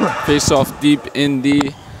covers. Face off deep in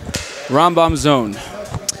the Rambam zone.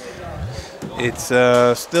 It's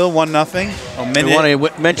still 1-0. A minute. I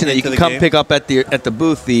want to mention that you into can the come game. pick up at the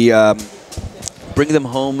booth the Bring Them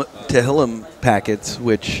Home Tehillim packets,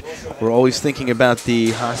 which we're always thinking about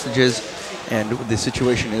the hostages and the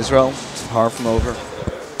situation in Israel. It's far from over.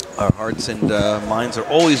 Our hearts and minds are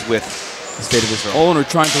always with the state of Israel. Olner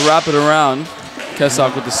trying to wrap it around.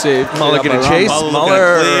 Kessock with the save. Muller Played going out to by chase. Rambam. Muller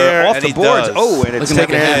Muller clear, off and the he boards. does. Oh, and it's Looking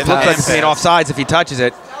taken like a it. hand Looks like pass. it's made offsides if he touches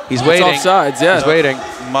it. He's waiting. offsides, yeah. He's waiting.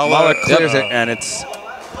 Muller Clears it, and it's... Yeah,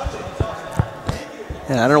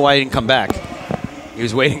 I don't know why he didn't come back. He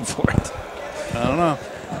was waiting for it. I don't know.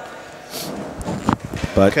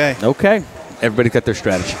 But Okay. Everybody's got their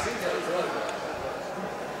strategy.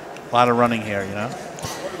 A lot of running here, you know.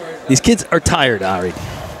 These kids are tired, Ari.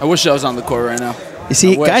 I wish I was on the court right now. You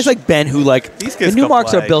see, I wish. guys like Ben who like These the kids new can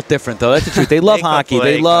marks are play. built different though. That's the truth. They love They can hockey.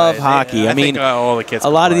 play, They love guys. hockey. I I mean, think all the kids a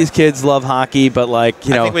can lot of play. these kids love hockey, but like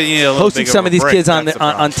you I know, think we need a little posting bigger some of these break, kids on that's the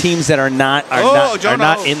problem. on teams that are not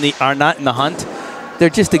Jonah. in the hunt. They're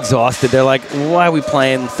just exhausted. They're like, why are we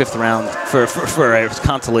playing fifth round for a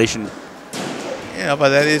consolation? Yeah, but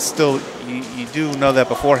that is still you do know that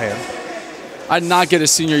beforehand. I did not get a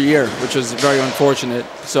senior year, which was very unfortunate.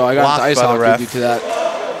 So I got Blocked into ice by the hockey ref. due to that.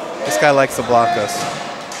 This guy likes to block us.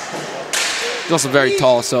 He's also very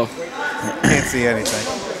tall, so. Can't see anything.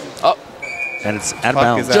 Oh, And it's out of Puck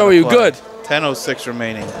bounds. is out Joey, of you play. good? 10:06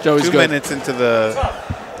 remaining. Joey's 2 good. minutes into the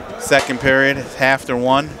second period. HAFTR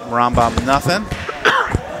 1, Rambam nothing.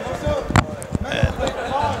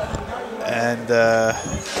 And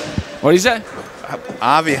What do you say?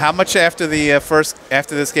 Avi, how much after the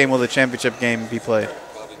after this game will the championship game be played?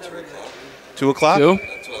 2 o'clock. 2.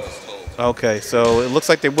 Okay, so it looks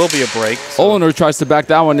like there will be a break. So Olener tries to back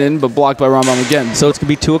that one in, but blocked by Rambam again. So it's gonna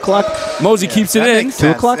be 2 o'clock. Mosey keeps it that in. makes 2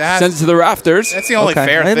 sense. o'clock? That's- Sends it to the rafters. That's the only Okay.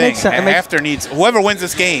 fair It thing. makes sense. It makes- HAFTR needs whoever wins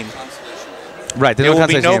this game. Right. There will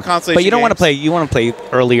be no game. consolation But you don't want to games. play. You want to play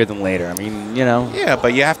earlier than later. I mean, you know. Yeah,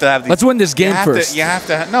 but you have to have. Let's win this game you have first. You have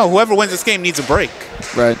to. No, whoever wins this game needs a break.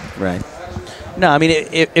 Right. Right. No, I mean,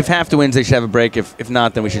 if HAFTR wins, they should have a break. If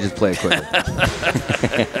not, then we should just play it quickly.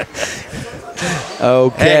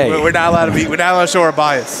 Okay. Hey, we're not allowed to be. We're not allowed to show our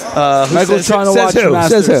bias. Michael's trying to watch says the who?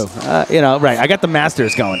 Masters. Says who? You know, right. I got the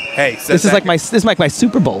Masters going. Hey, says This is that- like my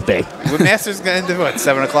Super Bowl day. With Masters going to what?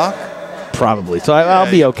 7 o'clock. Probably. So I'll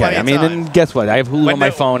be okay. plenty I of mean, time. and guess what? I have Hulu on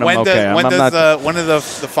my phone. I'm when okay. Does, when I'm does not. when do the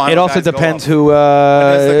final? It also guys go depends up? who.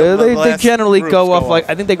 does the They last generally groups go go off off? like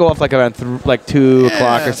I think they go off like around 2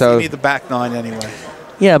 o'clock or Yeah, so. You need the back nine anyway.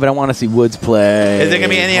 Yeah, but I want to see Woods play. Is there gonna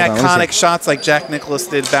be any Hold on, let me iconic see. shots like Jack Nicklaus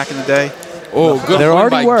did back in the day? Oh, good There win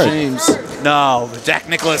already by were. James. No, Jack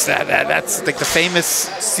Nicklaus. That's like the famous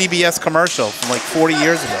CBS commercial from like 40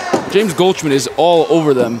 years ago. James Goldschmidt is all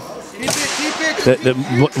over them.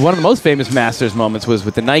 One of the most famous Masters moments was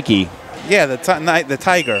with the Nike. Yeah, the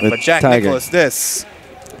Tiger. The But Jack Tiger. Nicklaus, that's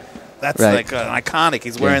Right. like an iconic.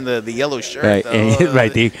 He's wearing the yellow shirt. Right,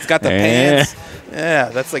 right, He's got the Yeah. pants. Yeah,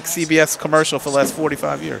 that's like CBS commercial for the last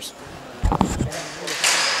 45 years.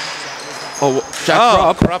 Oh, Jack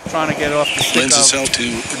Krupp. Krupp trying to get off the stick lends of- itself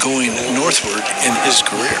to going northward in his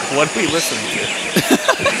career. What are we listening to?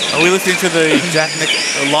 Are we listening to the Jack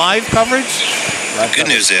live coverage? Good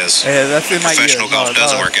news is, Yeah, that's in my professional ears. golf No,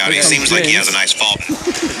 doesn't no. work out. He Here seems comes like he James. has a nice fault.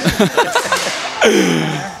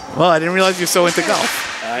 Well, I didn't realize you're so into golf.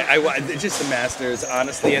 Just the Masters,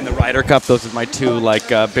 honestly, and the Ryder Cup. Those are my two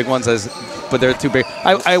big ones. But they're too big.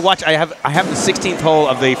 I watch. I have the 16th hole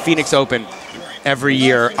of the Phoenix Open every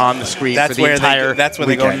year on the screen That's for the where entire. that's where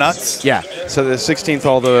they go weekend. nuts. Yeah. So the 16th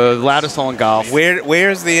hole, the loudest hole in golf.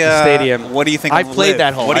 Where's the stadium. What do you think? I of played Liv?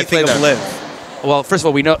 that hole. What do I you think played of that- Liv? Well, first of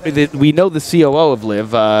all, we know the COO of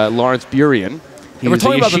Liv, Lawrence Burian. If we're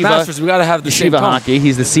talking about the Masters, we got to have the same Yeshiva tone. hockey.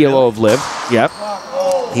 He's the COO of Liv. Yep.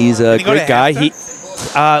 He's a he go to great guy.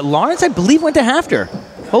 HAFTR? Lawrence, I believe, went to HAFTR.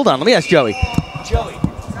 Hold on, let me ask Joey. He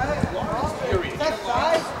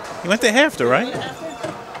went to HAFTR, right?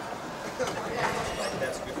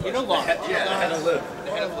 You know Lawrence? Yeah, the head of Liv.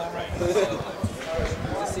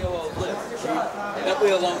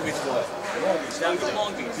 Definitely a Long Beach boy.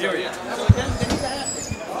 Long Beach, Burian.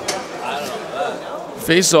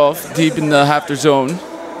 Face off deep in the HAFTR zone.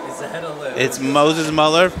 It's Moses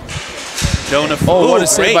Muller. Jonah. Oh, what a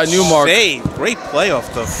save by Newmark. Save. Great play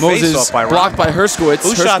off the Moses face-off by blocked by Herskowitz.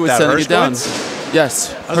 Who shot that, sending it down. Herskowitz? Yes,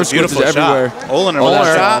 That was a Herskowitz beautiful is everywhere. shot. Olener Oh, with that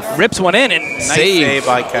that's shot. Rips one in and Nice save. save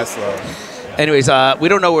by Kessler. Anyways, we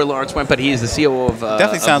don't know where Lawrence went, but he is the COO of,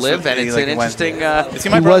 Definitely of sounds Liv, and like it's he an went- interesting. Is he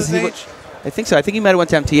my brother's age? I think so. I think he might have went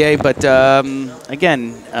to MTA, but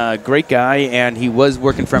again, great guy, and he was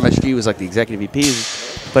working for MSG. He was like the executive VP.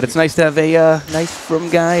 But it's nice to have a nice from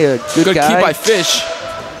guy, a good Good guy. key by Fish.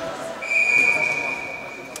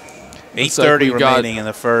 8:30 we got- remaining in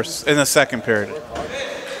the second period.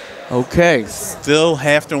 Okay. Still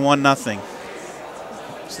HAFTR 1-0.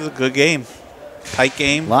 This is a good game. Tight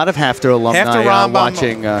game. A lot of HAFTR alumni HAFTR Rambam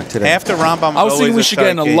watching today. HAFTR Rambam. I was thinking we always a should get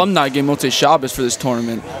an tight game. alumni game Motzei Shabbos for this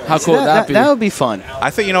tournament. How cool would that be? That would be fun. I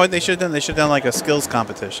think you know what they should have done. They should have done like a skills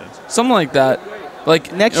competition. Something like that.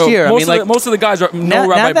 Like Next you know, year, I most mean, of the, like- most of the guys are Now,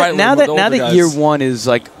 Rabbi Beitler, now but that the now older that guys. year one is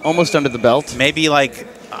like almost under the belt. Maybe like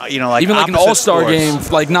even like an opposite all-star sports game,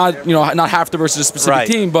 like not HAFTR versus a specific Right.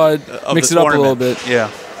 team, but of mix the it up a little tournament. bit. Yeah.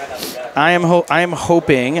 I am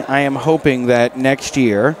hoping that next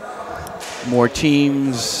year more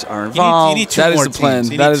teams are You involved. need two That is more the plan.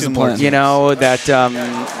 teams. You That need is two the more plan. teams. You know that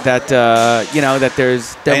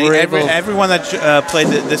we're able. Everyone that played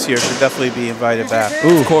this year should definitely be invited back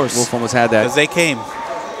Ooh, of course. Wolf almost had because that. they came.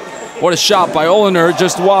 What a shot by Olener,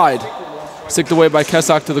 just wide. Sticked away by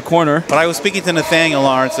Kesak to the corner. But I was speaking to Nathaniel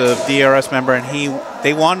Lawrence, a DRS member, and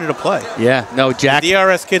they wanted to play. Yeah, no, Jack. The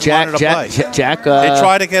DRS kids wanted to play. Jack. They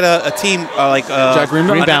tried to get a team like Jack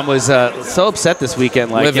Greenbaum was so upset this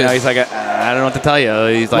weekend. Like, Livid. he's like, I don't know what to tell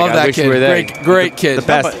you. He's like, Love I that wish kid. you were there. Great kid. The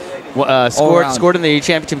best. around. Scored in the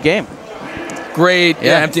championship game. Great.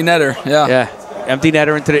 Yeah, empty netter. Yeah. Yeah, empty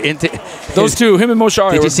netter into. Those two, him and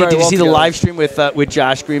Moshari. Did were you see? very Did you well see the together. live stream with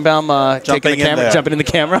Josh Greenbaum taking the camera, jumping in the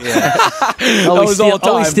camera? Yeah. was all time.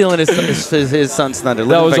 Always stealing his son's thunder.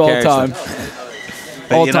 That was all vicariously. time.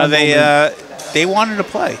 But, All you know, time they wanted to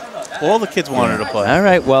play. All the kids wanted to play. All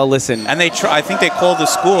right. Well, listen. And I think they called the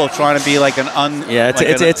school trying to be like an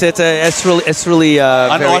It's really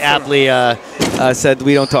very aptly said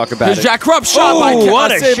we don't talk about Here's it. Jack Krupp shot by Kesak.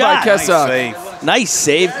 what a Saved shot. by Kesak. safe. Nice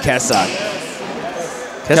save, Kesak.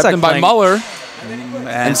 Kept him by playing- Muller.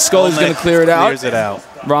 And Scully's going to clear it out. Clears it out.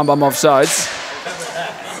 Rambam offsides.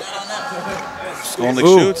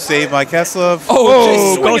 Skolnick shoots, saved by Keslev.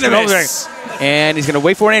 Oh, goes swing and a over miss. And he's going to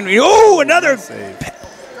wait for it. Another.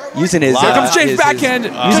 Using his. Here Comes James his- backhand.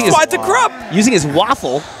 using Just his- wide to Krupp. Using his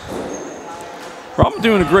waffle. Rambam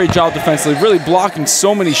doing a great job defensively. Really blocking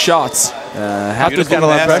so many shots. Hafter's Beautiful got a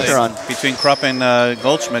lot of passing pressure on. between Krupp and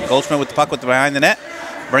Goldschmidt. Goldschmidt with the puck with the behind the net,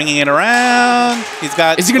 bringing it around. He's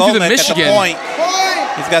got Is he gonna do the Skolnick at the Michigan? point.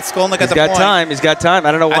 He's got Skolnick at He's the got point. time. He's got time.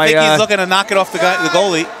 I don't know why. I think he's looking to knock it off the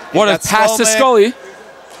goalie. What a He's got pass to Skolnick, Scully.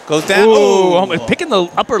 Goes down. Ooh, picking the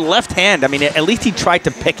upper left hand. I mean, at least he tried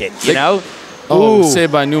to pick it, you know? Oh, Ooh.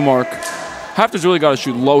 saved by Newmark. Hafter's really got to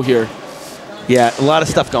shoot low here. Yeah, a lot of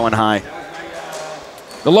stuff going high.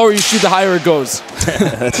 The lower you shoot, the higher it goes.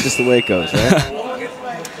 That's just the way it goes, right?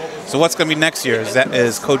 So what's going to be next year?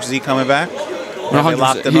 Is Coach Z coming back? Have they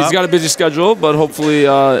locked him He's up? got a busy schedule, but hopefully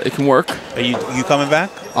it can work. Are you coming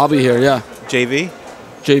back? I'll be here, yeah. JV?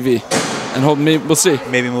 JV. And hope maybe we'll see.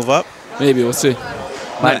 Maybe move up? Maybe we'll see.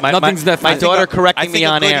 Nothing's my definite. daughter I correcting think me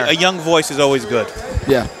on air. A young voice is always good.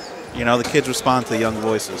 Yeah, You know, the kids respond to the young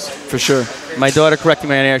voices. for sure. My daughter correcting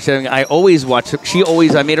me on air, saying I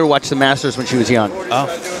made her watch the Masters when she was young. Oh.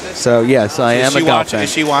 So, yes, I am a golf fan.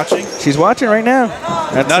 Is she watching? She's watching right now.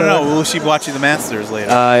 That's, No. Will she be watching the Masters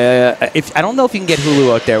later? I don't know if you can get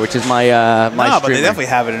Hulu out there, which is my my no, but they streamer. definitely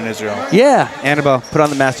have it in Israel. Yeah, Annabelle, put on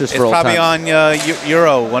the Masters It's for old probably times. on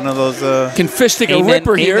Euro, one of those. Can Fish take a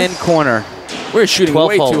ripper here? Amen corner. We're shooting 12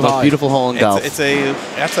 way hole, too the most high. beautiful hole in golf. That's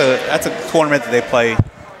a tournament that they play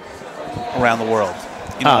around the world.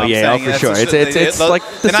 You know Oh, what I'm yeah, saying? for That's sure. just- It's like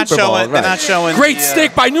the they're not Super Bowl, showing. They're right. not showing. Great the,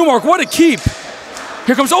 stick by Newmark. What a keep.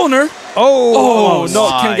 Here comes Olener. Oh, no,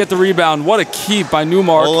 my. can't get the rebound. What a keep by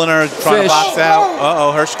Newmark. Olener trying to Fish. box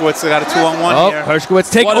out. Hershkowitz got a 2-on-1 here.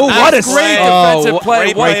 Hershkowitz take. What Oh, what a great save. defensive play.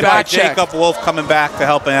 Great What play by back check. Jacob Wolf coming back to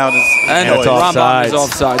help out his And That's boys. offsides. Rambam is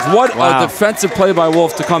offsides. What Wow. a defensive play by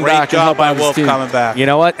Wolf to come Great back and job help by out his Wolf team. coming back. You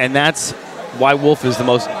know what? And that's why Wolf is the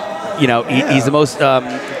most. He's the most.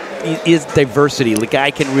 He is diversity. The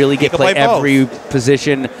guy can really can play play both. every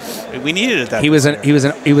position. We needed it. That He's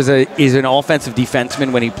year. an offensive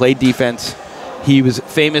defenseman when he played defense. He was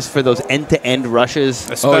famous for those end-to-end rushes.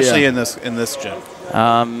 especially yeah. in this gym.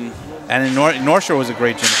 And in North Shore was a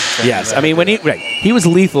great gym. Yes, I mean when he was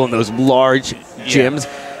lethal in those large gyms,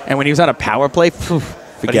 and when he was on a power play, forget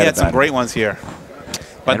But he had about some it. great ones here.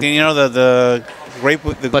 But then, you know, the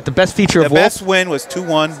But the best feature the of Wolf. best win was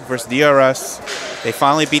 2-1 versus DRS. They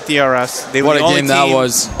finally beat DRS. They were What the a only game that team-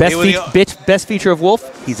 was. Best, they were the- best feature of Wolf,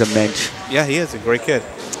 he's a mensch. Yeah, he is a great kid.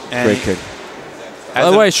 And Great kid.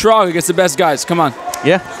 By the way, Schrag gets the best guys. Come on.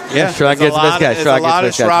 Yeah, Yeah, Schrag there's gets a the lot best guy. of- there's a Schrag lot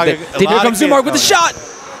gets the of best guy. Schrag- a Here lot comes of Newmark kids with the coming. shot.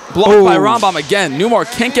 Blocked by Rambam again.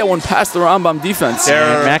 Newmark can't get one past the Rambam defense.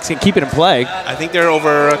 They're- Max can keep it in play. I think there are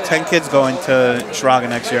over 10 kids going to Shraga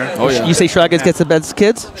next year. Oh, yeah. You say Schrag gets the best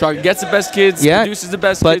kids? Schrag gets the best kids, Yeah. produces the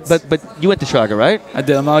best But kids. but you went to Schlager, right? I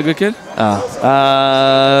did. I'm not a good kid.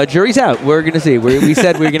 Jury's out. We're gonna see. We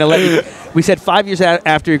said we're gonna let you. We said 5 years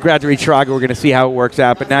after you graduate Schlager, we're gonna see how it works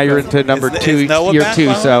out. But now you're into number Is two, Noah year back, two.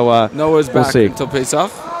 by the way? So Noah's we'll back see. until pays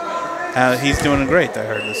off. He's doing great, I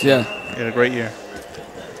heard this Yeah. year. He had a great year.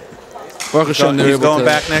 Baruch He's Hashem, they're able going to-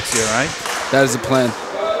 back next year, right? That is the plan.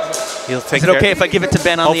 He'll take is it care. okay if I give it to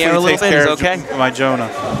Ben on the air a Hopefully little he bit? takes Is it care okay? of my Jonah.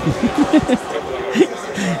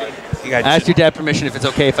 You got I asked your dad permission if it's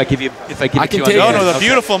okay if I give you I it to can you. take on it. the No, air. the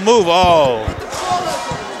beautiful move. Oh.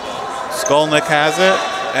 Skolnick has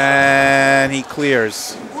it, and he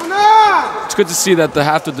clears. It's good to see that the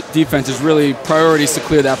HAFTR defense is really priorities to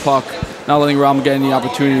clear that puck. not letting Rambam get any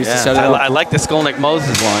opportunities to set it up. I like the Skolnick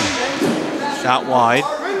Moses line. Shot wide.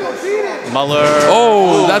 Muller.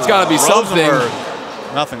 Oh, that's got to be something. Rosenberg.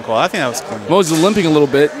 Nothing called. I think that was clean. Moses limping a little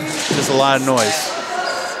bit. Just a lot of noise.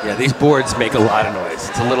 Yeah, these boards make a lot of noise.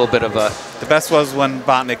 It's a little bit of a... The best was when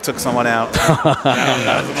Botnick took someone out.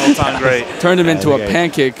 That was an all-time great. Turned him into a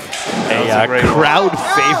pancake. A crowd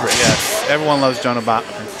favorite. Yes, everyone loves Jonah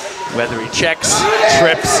Botnick. Whether he checks,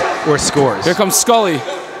 trips, or scores. Here comes Scully.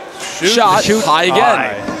 Shot, high again.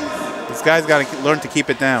 High. This guy's got to learn to keep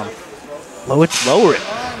it down. Lower it.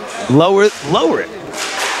 Lower it.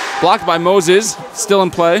 Blocked by Moses, still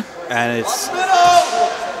in play. And it's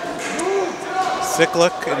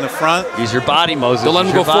Cyclic in the front. Use your body, Moses. Don't let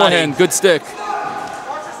him go forehand. Good stick.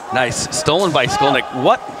 Nice. Stolen by Skolnick.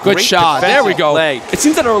 What good great shot. There we go. Play. It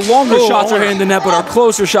seems that our longer shots are hitting the net, but our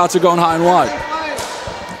closer shots are going high and wide.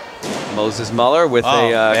 Moses Muller with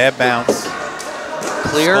a bad bounce.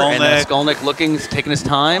 Clear, and then Skolnick looking, taking his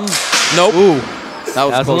time. Nope. Ooh. That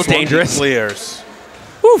was a little dangerous. Clears.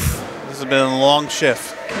 Oof. This has been a long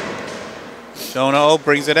shift. Jonah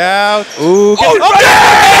brings it out. Ooh. What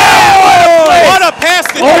a pass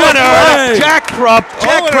to Jack Krupp.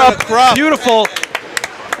 Beautiful.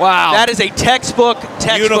 Wow. That is a textbook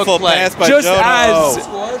Beautiful play. pass by Just Jonah. as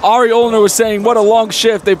Ari Olner was saying, what a long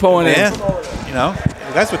shift they pulling in. Yeah. You know,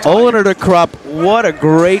 guys were tired. Olner to Krupp. What a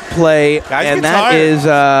great play. And that is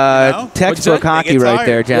textbook hockey right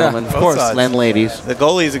there, gentlemen. Yeah, of course. And ladies. The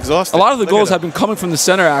goalie is exhausted. A lot of the goals have been coming from the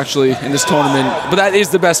center, actually, in this tournament. But that is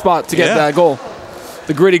the best spot to get that goal.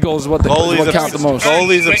 The gritty goals is what count the most.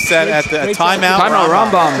 Goalie's upset at the timeout. Timeout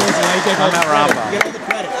Rambam. Timeout Rambam.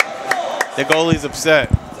 The goalie's upset.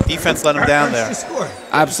 Defense let him down there.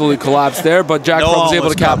 Absolutely collapsed there, but Jack Krupp was able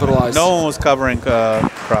to capitalize. No one was covering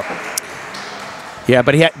Krupp. Yeah,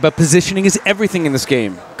 but positioning is everything in this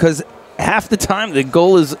game because half the time the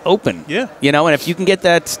goal is open. Yeah. You know, and if you can get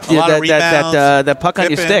that puck on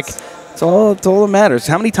your stick, it's all that matters.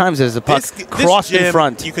 How many times has the puck crossed in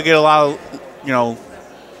front? You could get a lot of,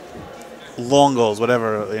 long goals,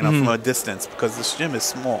 whatever, from a distance because this gym is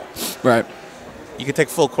small. Right. You can take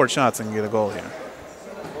full court shots and get a goal here.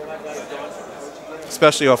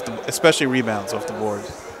 Especially rebounds off the board.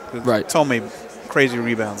 Right. Told me crazy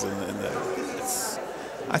rebounds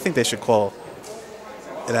I think they should call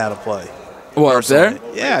it out of play. What, up there?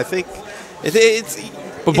 Yeah, I think it's.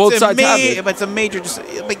 But both sides have it. But it's a major.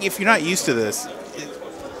 If you're not used to this,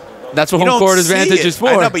 that's what home court advantage is for.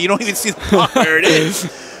 I know, but you don't even see the puck where it is.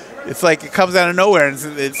 It's like it comes out of nowhere and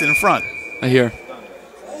it's in front. I hear.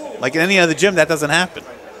 Like in any other gym, that doesn't happen.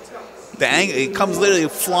 It comes literally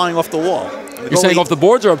flying off the wall. You're saying off the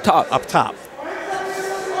boards or up top? Up top.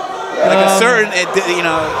 Like a certain,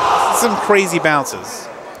 some crazy bounces.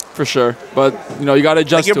 For sure, but you got to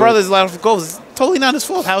adjust. Like your brother's allowed for goals. It's totally not his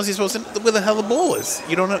fault. How is he supposed to? Where the hell the ball is?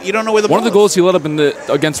 You don't know. You don't know where the ball is. One of the goals he let up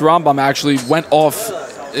against Rambam actually went off,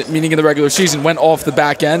 meaning in the regular season, went off the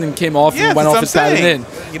back end and came off and went off his pad and in.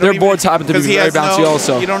 Their boards happen to be very bouncy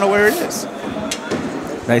also. You don't know where it is.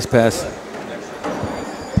 Nice pass.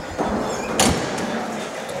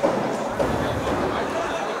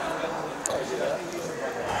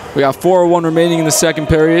 We got 4:01 remaining in the second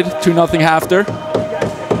period. 2-0 HAFTR.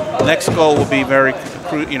 Next goal will be very,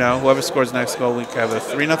 whoever scores next goal, we have a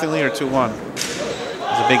 3-0 lead or 2-1. It's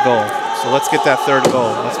a big goal. So let's get that third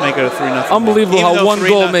goal. Let's make it a 3-0. Unbelievable how one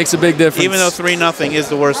goal makes a big difference. Even though 3-0 is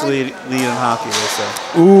the worst lead in hockey, they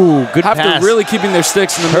say. Ooh, good pass. HAFTR really keeping their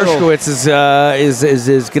sticks in the middle. Hershkowitz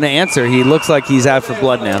is going to answer. He looks like he's out for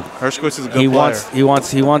blood now. Hershkowitz is a good player.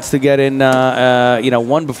 He wants to get in.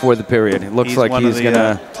 One before the period. It looks like he's going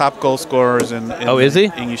to top goal scorers in. Is he?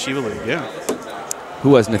 In Yeshiva League? Yeah. Who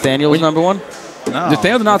was Nathaniel's number one? No.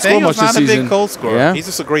 Nathaniel did not score much this season. He's not a big goal scorer. Yeah? He's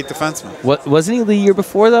just a great defenseman. Wasn't he the year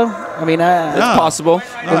before though? I mean, it's possible.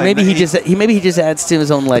 Or maybe he just adds to his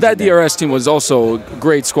own legend. That DRS team was also a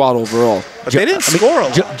great squad overall. But they didn't score a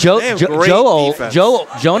lot.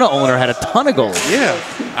 Jonah Olner had a ton of goals. Yeah,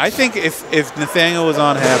 I think if Nathaniel was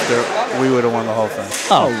on HAFTR, we would have won the whole thing.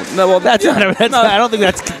 Oh no, well that's not. I don't think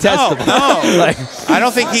that's contestable. No. I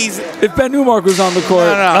don't think he's. If Ben Newmark was on the court.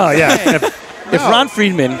 No. Oh yeah. If Ron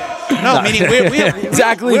Friedman. No, meaning we're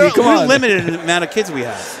limited in the amount of kids we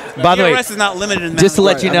have. By the way, DRS is not limited in the just to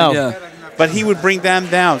let you know. But he would bring them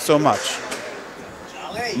down so much.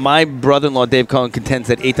 My brother-in-law, Dave Cohen, contends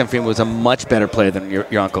that Eitan Friedman was a much better player than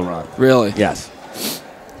your Uncle Ron. Really? Yes.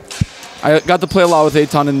 I got to play a lot with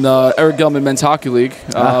Eitan in the Eric Gelman Men's Hockey League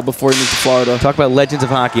before he moved to Florida. Talk about legends of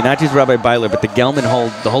hockey, not just Rabbi Beitler, but the Gelman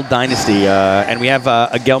the whole dynasty. And we have a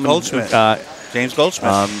Gelman. Goldschmidt. James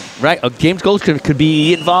Goldschmidt. Right. James Goldschmidt could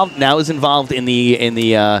be involved. Now is involved in the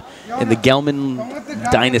Gelman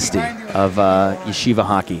dynasty of yeshiva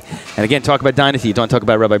hockey. And again, talk about dynasty. You don't talk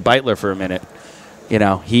about Rabbi Beitler for a minute. You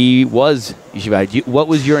know, he was yeshiva. What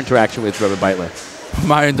was your interaction with Rabbi Beitler?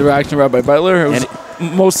 My interaction with Rabbi Beitler, it was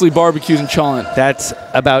mostly barbecues and chalent. That's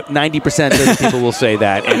about 90% of the people will say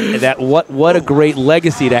that. And that what a great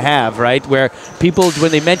legacy to have, right? Where people,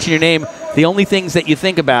 when they mention your name, the only things that you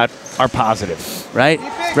think about are positive, right?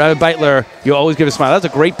 Rabbi Beitler, you always give a smile. That was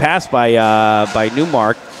a great pass by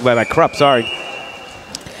Krupp, sorry.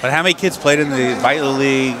 But how many kids played in the Beitler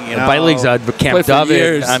League? You know, The Beitler League's Camp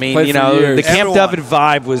Dovid. I mean, you know, the Camp Everyone. Dovid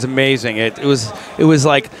vibe was amazing. It was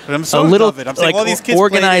like But I'm a so little Dovid. I'm saying all these kids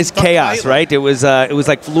organized played in chaos, Beitler. right? It was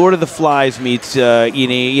like Lord of the Flies meets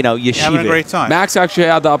yeshiva. Having a great time. Max actually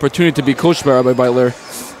had the opportunity to be coached by Rabbi Beitler.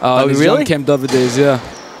 In his really? young Camp Dovid days, yeah.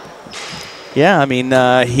 Yeah, I mean,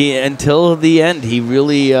 he until the end, he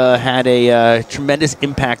really had a tremendous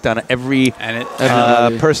impact on every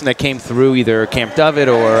person that came through either Camp David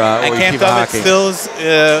or Camp Yeshiva David hockey.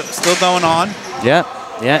 still going on. Yeah,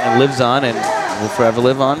 and lives on and will forever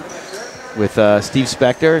live on with Steve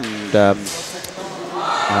Spector and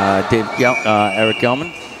Eric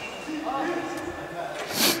Gelman.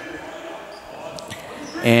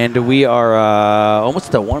 And we are almost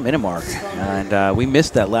at the 1 minute mark, and we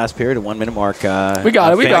missed that last period, the 1 minute mark. We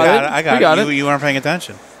got it. I got it. You weren't paying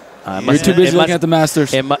attention. You're too busy looking at the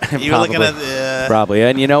Masters. You were looking at the... Probably,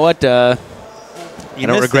 and you know what? I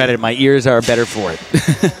don't regret it. My ears are better for it.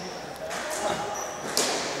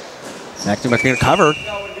 Max Newmark going to cover.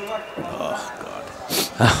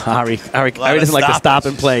 Ari doesn't like to stop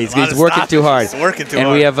and play. He's working too hard. He's working too hard.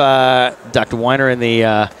 And we have Dr. Weiner in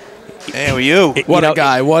the... Hey, you. What a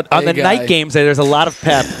guy. On the night games, there's a lot of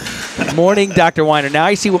pep. Morning, Dr. Weiner. Now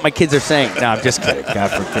I see what my kids are saying. No, I'm just kidding. God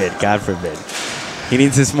forbid. God forbid. He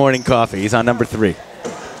needs his morning coffee. He's on number 3.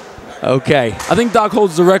 Okay. I think Doc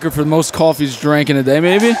holds the record for the most coffees drank in a day,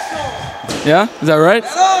 maybe? Yeah? Is that right?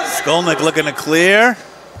 Skolnick looking to clear.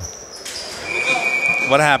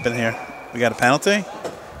 What happened here? We got a penalty?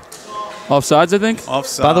 Offsides, I think?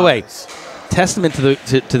 Offsides. By the way, testament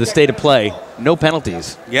to the state of play. No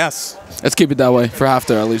penalties. Yes. Let's keep it that way for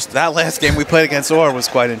HAFTR at least. That last game we played against Orr was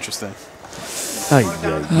quite interesting.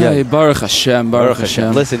 Hey, Baruch Hashem, Baruch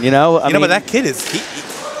Hashem. Listen, but that kid is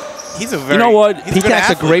he's a very. You know what?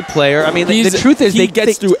 Peacock's a great player. I mean, the truth is he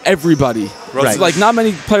gets through everybody. Right. Like not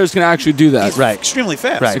many players can actually do that. He's extremely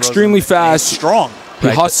fast. Right. Extremely fast. He's strong. He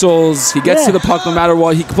hustles. He gets to the puck no matter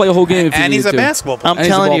what. He can play a whole game if he And needs he's to. a basketball player. I'm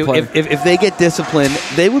telling you, if they get disciplined,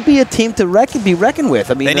 they would be a team to be reckoned with.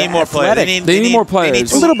 I mean, They need more players. They need more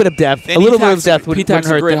players. A little bit of depth. A little bit of depth wouldn't hurt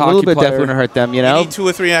them. A little bit of depth wouldn't hurt them. You know, They need 2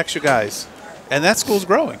 or 3 extra guys, and that school's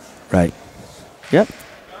growing. Right. Yep.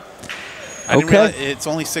 I didn't realize it's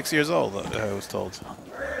only 6 years old. I was told.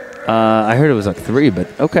 I heard it was like 3, but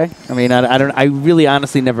okay. I mean, I don't. I really,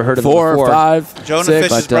 honestly, never heard of 4 them before. or 5. Jonah 6.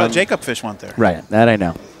 Fish's brother, Jacob Fish, went there. Right. That I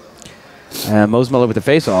know. Mose Miller with the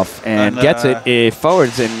face-off and gets it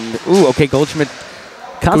forwards and okay, Goldschmidt.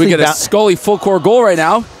 Can we get a Scully full court goal right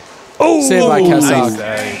now? Oh, saved by Kessock.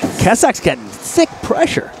 Kessock's getting thick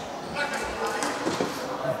pressure.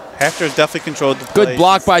 HAFTR's definitely controlled the play. Good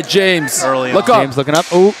block by James. Early Look on. up. James looking up.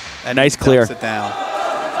 Oh, a nice clear. Dumps it down.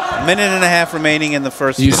 A minute and a half remaining in the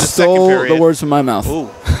You second stole period. the words from my mouth.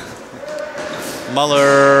 Ooh.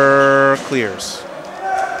 Muller clears.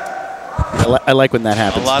 I like when that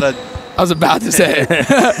happens. A lot of. I was about to say it.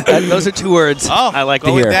 Those are 2 words I like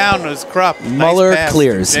to hear. Going down was Krupp. Muller nice pass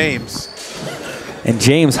clears. to James. And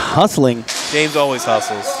James hustling. James always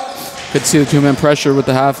hustles. Good to see the 2-man pressure with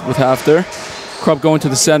HAFTR. Krupp going to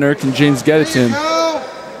the center. Can James get it to him?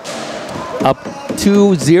 Up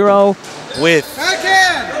 2-0. With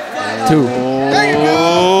 2. 1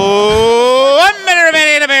 minute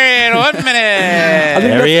remaining in the period. 1 minute.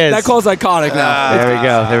 There he is. That call's iconic now.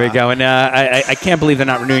 There we go. And I can't believe they're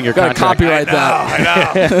not renewing your Got to contract. copyright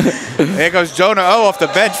that. I know. Here goes Jonah off the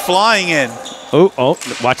bench flying in. Oh,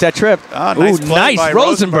 watch that trip. Oh, nice play nice by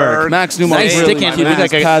Rosenberg. Max Newmark Nice really stick hand. keeping his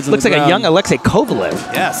pads on Looks the like a ground. young Alexei Kovalev.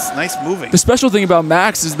 Yes, nice moving. The special thing about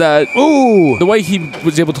Max is that the way he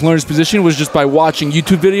was able to learn his position was just by watching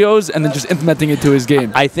YouTube videos and then just implementing it to his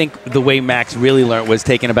game. I think the way Max really learned was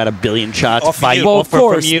taking about 1 billion shots Off you. Well, of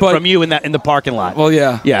course, from you in the parking lot. Well,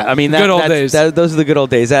 yeah. Yeah, I mean, Good old days. those are the good old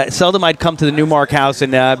days. Seldom I'd come to the Newmark house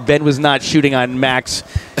and Ben was not shooting on Max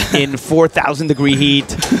in 4,000-degree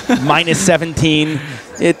heat, minus 17.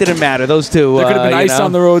 It didn't matter. Those two. There could have been ice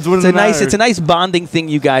on the roads. It's a nice bonding thing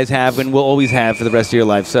you guys have and will always have for the rest of your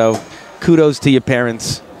life. So kudos to your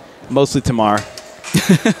parents, mostly Tamar.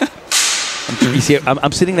 You see,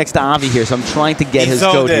 I'm sitting next to Avi here, so I'm trying to get his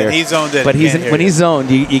goat here. He's zoned in. But when he's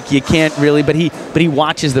zoned, you can't really. But he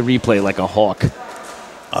watches the replay like a hawk.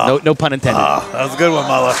 No pun intended. That was a good one,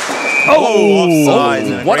 Mullah.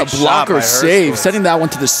 Oh, what a blocker save. Setting that one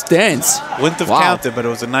to the stance. Wouldn't have counted, but it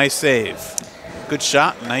was a nice save. Good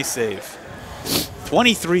shot, nice save.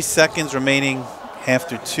 23 seconds remaining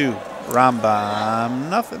after 2. Rambam,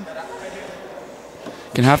 nothing.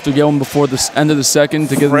 Can have to get one before the end of the second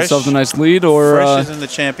to give themselves a nice lead, or Fresh is in the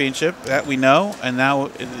championship, that we know, and now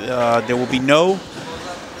there will be no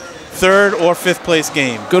 3rd or 5th place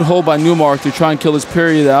game. Good hold by Newmark to try and kill this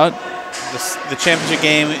period out. The championship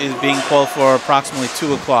game is being called for approximately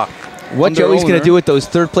 2 o'clock. What Joey's going to do with those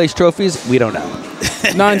 3rd place trophies, we don't know.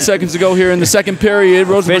 9 seconds to go here in the second period.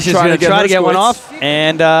 Rosenberg Fish is going to try to get one off,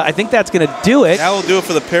 and I think that's going to do it. That will do it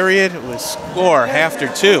for the period. We'll score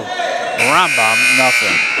HAFTR 2. Rambam,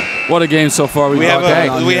 nothing. What a game so far. We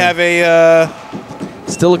have a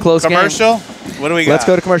still a close commercial. Game. What do we got? Let's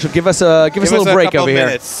go to commercial. Give us a little break over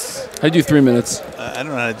here. I do 3 minutes. I don't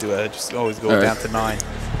know how to do it. I just always go down to 9.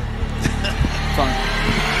 Fine.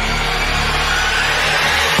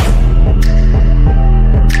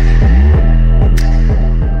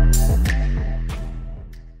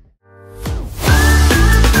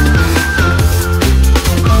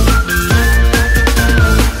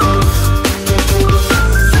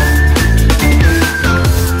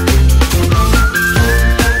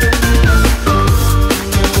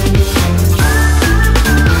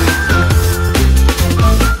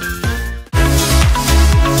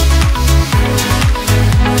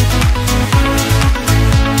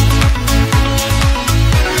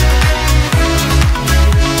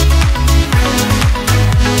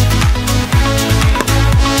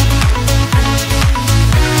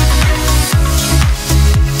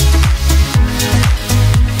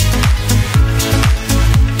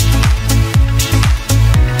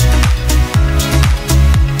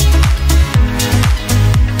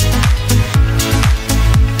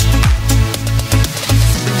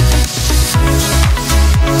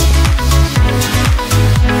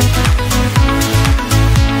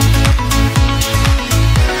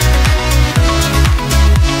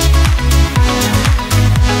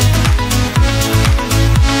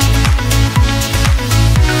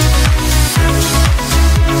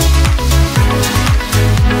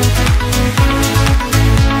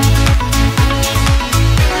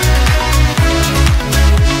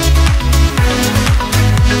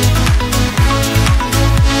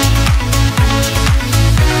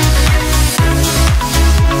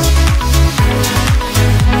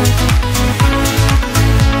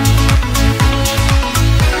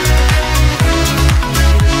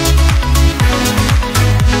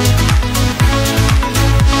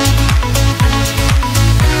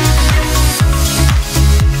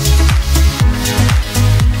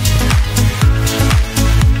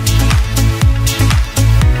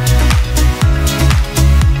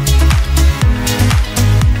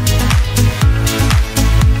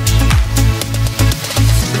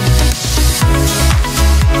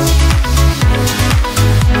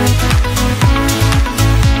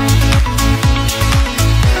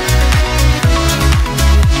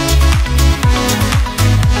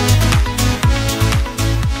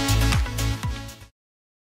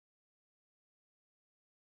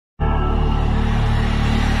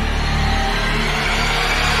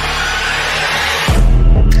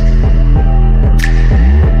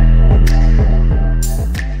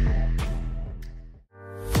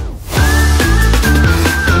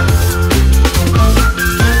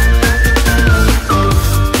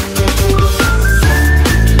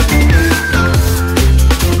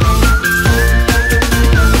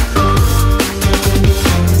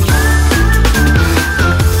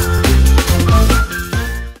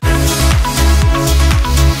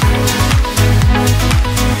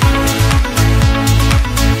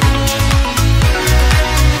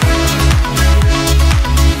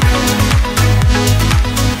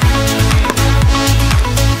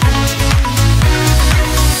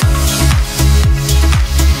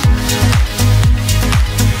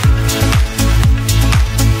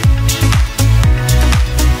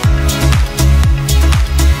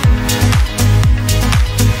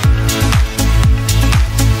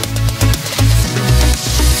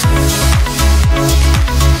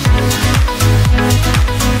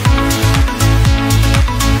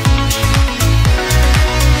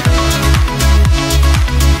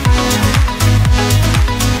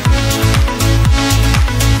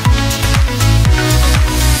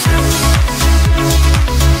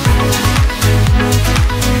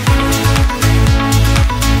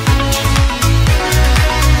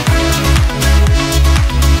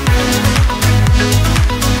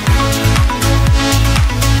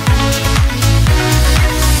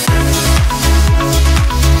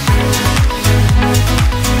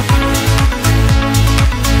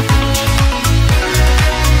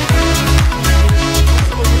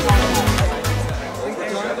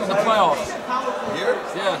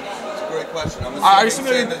 I assume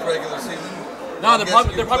no,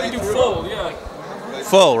 they're probably do full, yeah.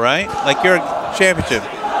 Full, right? Like your championship.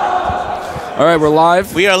 All right, we're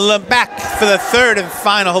live We are back for the third and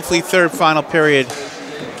final, hopefully third final period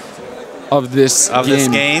of this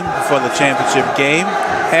game before the championship game.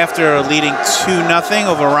 HAFTR leading 2-0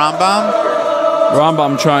 over Rambam.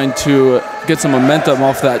 Rambam trying to get some momentum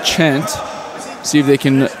off that chant. See if they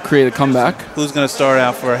can create a comeback. Who's going to start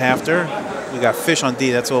out for HAFTR? We got Fish on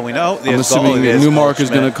D. That's all we know. I'm assuming Newmark is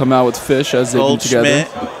going to come out with Fish as they've been together.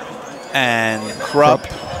 And Krupp.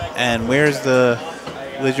 And where's your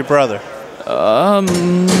brother? Oh,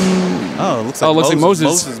 it looks like Moses.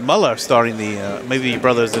 Moses Muller starting the. Maybe your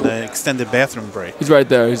brother's in an extended bathroom break. He's right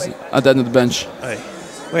there. He's at the end of the bench. Hey,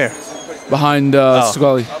 where? Behind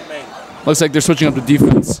Scully. Looks like they're switching up the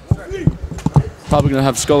defense. Probably going to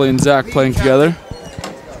have Scully and Zach playing together.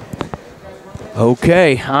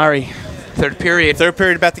 Okay, Ari. Third period. Third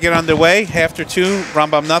period about to get underway. HAFTR 2,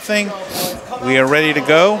 Rambam nothing. We are ready to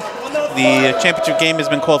go. The championship game has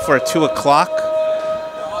been called for at 2 o'clock.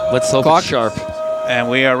 Let's hope it's sharp. And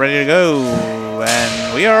we are ready to go.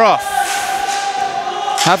 And we are off.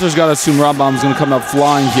 HAFTR's got to assume Rambam's going to come up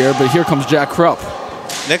flying here, but here comes Jack Krupp.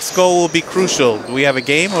 Next goal will be crucial. Do we have a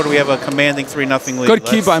game or do we have a commanding 3-0 lead? Good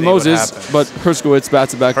keep by Moses, but Herskowitz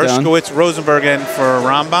bats it back down. Herskowitz, Rosenberg in for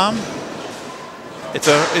Rambam. It's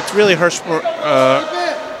really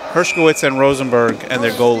Herskowitz and Rosenberg and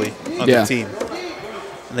their goalie on the team.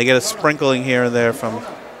 And they get a sprinkling here and there from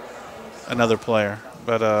another player.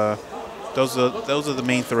 But those are the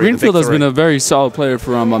main three. Greenfield has been a very solid player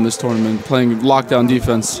for Rambam this tournament, playing lockdown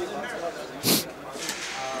defense.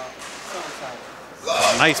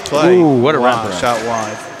 Nice play. Ooh, what a round. Shot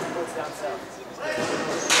wide.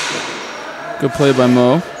 Good play by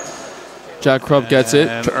Mo. Jack Krupp gets it.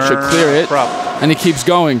 Should clear it. Krupp. And he keeps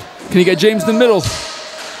going. Can he get James in the middle?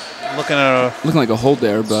 Looking like a hold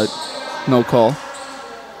there, but no call.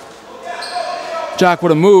 Jack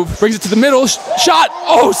with a move. Brings it to the middle. Shot.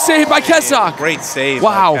 Oh, saved by Kesak. Great save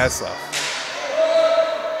by Kesak.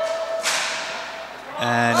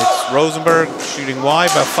 And it's Rosenberg shooting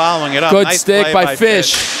wide, but following it up. Good nice stick by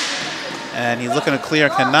Fish. And he's looking to clear,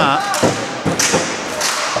 cannot.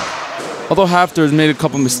 Although HAFTR has made a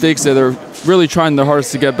couple mistakes there, they're really trying their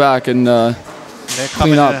hardest to get back and they're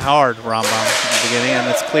coming clean up. in hard, Rambam, at the beginning, and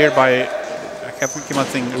it's cleared by, I kept on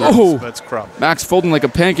thinking, but it's Krupp. Max folding like a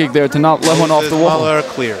pancake there to not let one off the wall. Muller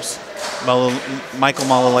clears. Michael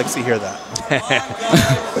Muller likes to hear that.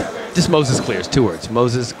 Just Moses clears. 2 words.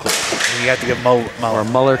 Moses clears. You have to get Muller. Or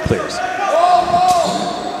Muller clears.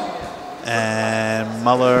 And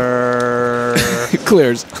Muller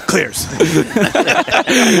clears.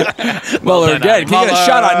 Muller again. Can he get a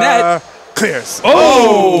shot on net? Clears.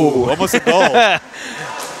 Oh! Almost a goal.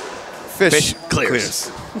 Fish clears.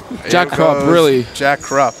 Jack Krupp, really. Jack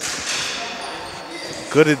Krupp.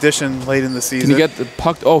 Good addition late in the season. Can he get the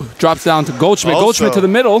puck? Oh, drops down to Goldschmidt. Also, Goldschmidt to the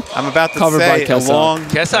middle. I'm about to covered say by Kesak.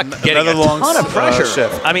 Kesak getting a ton of pressure.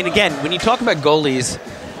 Shift. I mean, again, when you talk about goalies,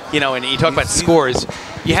 and you talk about scores,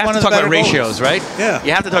 you have to talk about ratios, right? Yeah.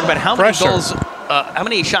 You have to talk about how many goals, how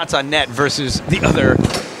many shots on net versus the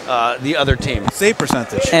other team. Save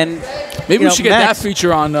percentage. And maybe we should get that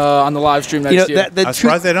feature on the live stream next year. I'm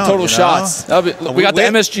surprised they don't. Total shots. We got the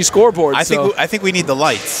MSG scoreboard. I think we need the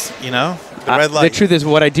lights. The red light. The truth is,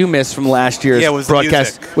 what I do miss from last year's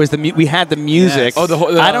broadcast was we had the music. Yes.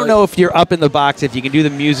 I don't know if you're up in the box if you can do the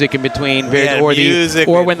music in between, or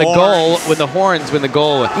when the goal, when the horns, when the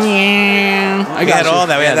goal. I got all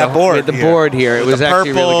that. We had that board. We had the board here. It was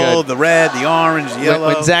actually really good. The red, the orange, the yellow.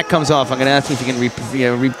 When Zach comes off, I'm going to ask him if he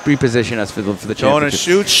can reposition us for the championship. Jonah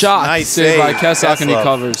shoots. Shot. Nice saved save by Kesak, and he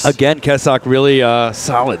covers. Again, Kesak really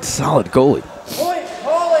solid goalie.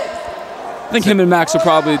 I think him and Max are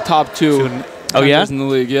probably top 2. Oh, yeah? In the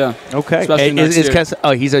league, yeah. Okay. Especially next year.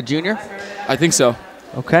 Kesak, he's a junior? I think so.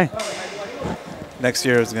 Okay. Next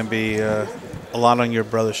year is going to be a lot on your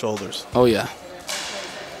brother's shoulders. Oh, yeah.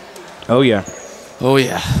 Oh, yeah. Oh,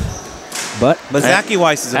 yeah. But Zaki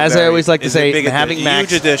Weiss is I always like to say, having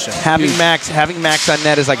Max, huge addition. Having Max on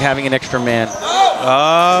net is like having an extra man.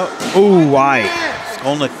 Ooh, why?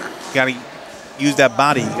 Skolnick got to use that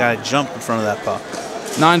body. You got to jump in front of that puck.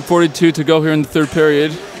 9:42 to go here in the third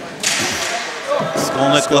period.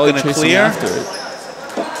 Skolnick looking to clear. After it.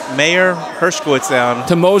 Mayer, Herskowitz down.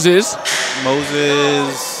 To Moses.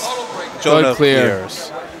 Jonah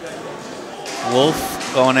clears.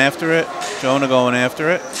 Wolf going after it. Jonah going after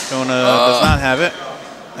it. Jonah does not have it.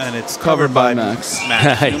 And it's covered by Max.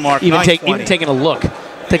 Even taking a look.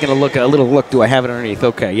 A little look. Do I have it underneath?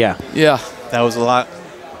 Okay, yeah. Yeah. That was a lot.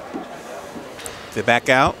 They back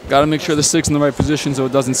out. Got to make sure the stick's in the right position so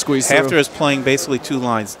it doesn't squeeze through. HAFTR is playing basically 2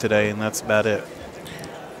 lines today, and that's about it.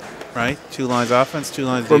 Right? 2 lines offense, 2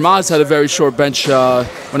 lines defense. Ramaz had a very short bench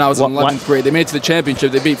when I was in 11th grade. They made it to the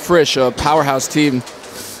championship. They beat Frisch, a powerhouse team.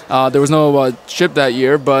 There was no chip that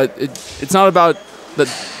year, but it's not about the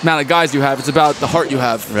amount of guys you have. It's about the heart you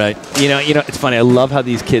have. Right. You know, it's funny. I love how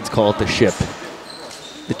these kids call it the ship.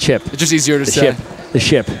 The chip. It's just easier to The say. ship. The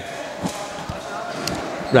ship.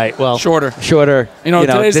 Right. Well, Shorter. You know,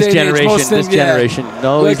 today's this day and age, generation, most things,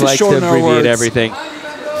 always likes to shorten our abbreviate words. everything.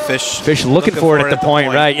 Fish Looking for it at the point,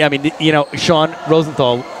 right? Yeah, I mean, Sean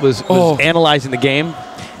Rosenthal was analyzing the game,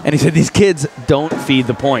 and he said these kids don't feed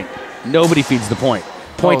the point. Nobody feeds the point.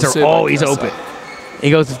 Points are always open. He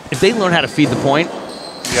goes, if they learn how to feed the point,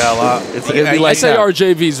 yeah, a lot. it's going to be like SAR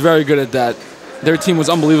JV is very good at that. Their team was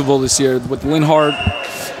unbelievable this year with Linhart,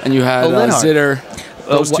 and you had Zitter.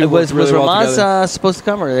 Those two was really well Ramaz together. supposed to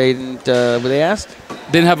come, or they didn't? Were they asked? They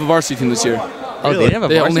didn't have a varsity team this year. Oh, they didn't have a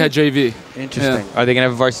They varsity? only had JV. Interesting. Yeah. Are they going to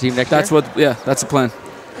have a varsity team next That's year? that's the plan.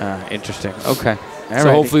 Interesting. Okay.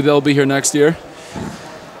 So hopefully they'll be here next year.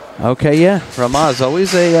 Okay, yeah. Ramaz,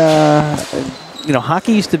 always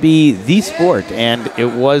hockey used to be the sport, and it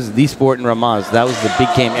was the sport in Ramaz. That was the big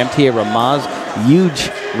game, MTA Ramaz, huge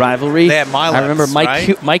rivalry. They had Milex, I remember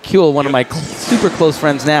Mike Kuehl, one of my super close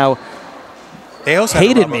friends now, They also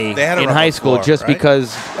hated me in high school just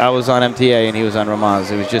because I was on MTA and he was on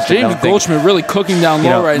Ramaz. It was just James Goldschmidt really cooking down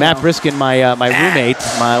low right Matt now. Briskin, my roommate,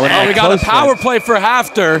 one of my We got a close power friends. play for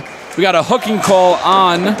HAFTR. We got a hooking call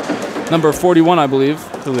on number 41, I believe.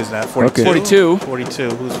 Who is that? 42? 42. 42.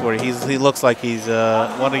 Who's 40? He looks like he's,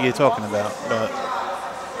 what are you talking about? But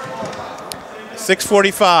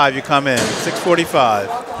 6:45, you come in.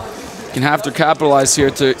 6:45. Can HAFTR capitalize here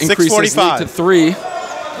to increase his lead to 3.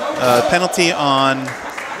 Penalty on.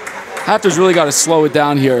 HAFTR's really got to slow it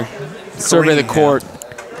down here. Survey the court.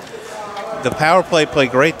 The power play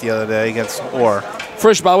played great the other day against Orr.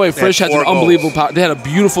 Frisch, by the way, Frisch has an 4 goals. unbelievable power. They had a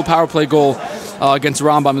beautiful power play goal against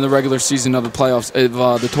Rambam in the regular season of the playoffs,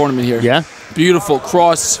 of the tournament here. Yeah. Beautiful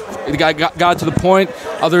cross. The guy got to the point.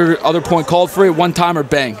 Other point called for it. One timer,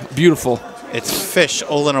 bang. Beautiful. It's Fish,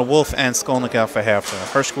 Oliner, Wolf, and Skolnick out for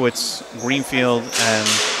HAFTR. Hershkowitz, Greenfield, and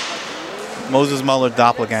Moses Muller,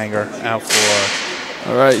 Doppelganger out for.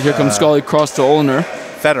 All right, here comes Scully cross to Oliner.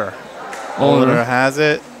 Feder. Oliner has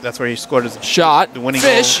it. That's where he scored his shot. The winning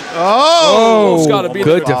Fish. goal. Oh! Wolf's gotta be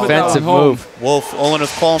Good there. Put that defensive one home. move. Wolf,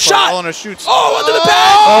 Oliner's calling for Shot! Oliner shoots. Oh, under the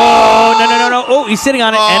pad! Oh, no. Oh, he's sitting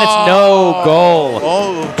on it, and it's no goal.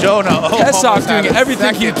 Oh, Jonah. Oh, Kessock almost had doing a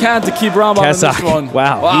everything he second. can to keep Rambam in this Kessock. one.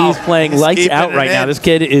 Wow, he's playing He's lights keeping out it right now. in. This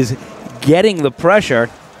kid is getting the pressure.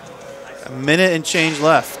 A minute and change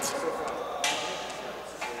left.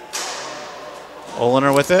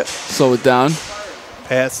 Oliner with it. Slow it down.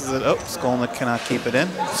 Passes it. Oh, Skolnick cannot keep it in.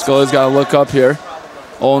 Scully's got to look up here.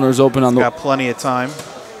 Oliner's open on the. Got plenty of time.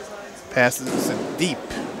 Passes it deep.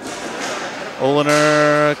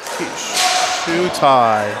 Oliner shoot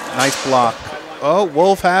high. Nice block. Oh,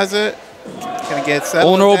 Wolf has it. Gonna get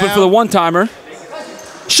settled Oliner open down. for the one-timer.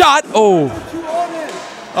 Shot. Oh.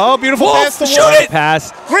 Oh, beautiful Wolf, pass to shoot Wolf. it!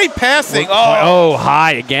 Pass. Great passing. Oh,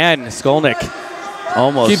 high again. Skolnick.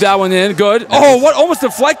 Almost. Keep that one in. Good. Oh, what? Almost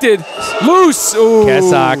deflected. Loose. Ooh.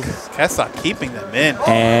 Kessock keeping them in.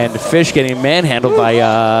 And Fish getting manhandled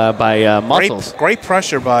by Muscles. Great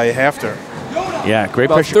pressure by HAFTR. Yeah, great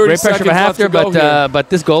About pressure. 30 Great pressure by seconds left to HAFTR, go here. but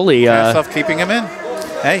this goalie. Kessock keeping him in.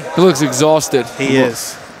 Hey, He looks exhausted. he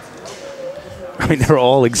is. I mean, they're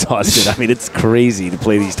all exhausted. I mean, it's crazy to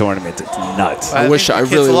play these tournaments. It's nuts. I wish- think I the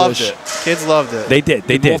really kids loved wish. it. Kids loved it. They did.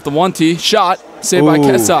 They Off did. the 1-T. Shot. Saved by Ooh.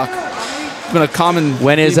 Kessock. It's been a common.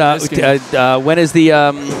 When is theme this game. when is the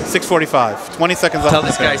 6:45. 20 seconds left. tell in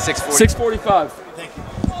this the guy game. 6:45.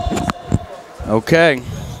 Okay.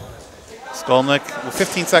 Skolnick with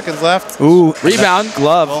 15 seconds left. Ooh, Rebound.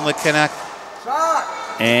 glove. Skolnick cannot.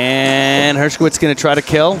 And Hershkowitz going to try to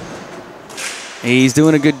kill. He's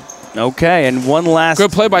doing a good. Okay, and one last.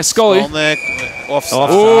 Good play by Scully. Skolnick offside.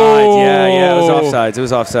 Offsides. Yeah, it was offsides. It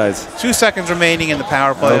was offsides. 2 seconds remaining in the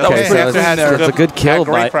power play. Okay, was pretty so clean had there. that's a good kill.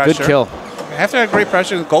 Had great pressure. Good kill. HAFTR had great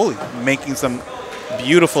pressure. The goalie making some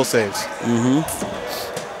beautiful saves.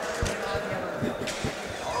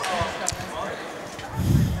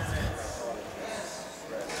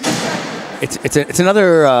 It's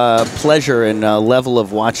another pleasure and level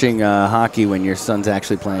of watching hockey when your son's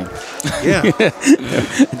actually playing. Yeah.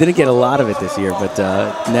 I didn't get a lot of it this year, but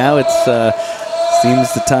now it's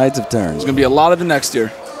seems the tides have turned. There's going to be a lot of it next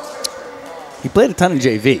year. He played a ton of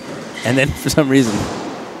JV, and then for some reason,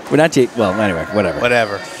 we're not JV. Well, anyway, whatever.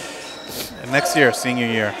 Whatever. And next year, senior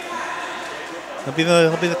year, he'll be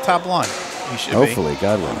the top line. He should Hopefully,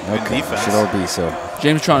 God willing. Good Okay, defense. should all be so.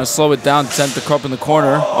 James trying to slow it down, sent the cup in the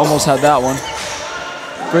corner. Almost had that one.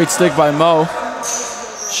 Great stick by Mo.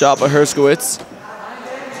 Shot by Herskowitz.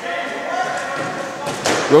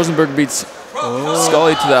 Rosenberg beats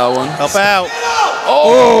Scully to that one. Help out.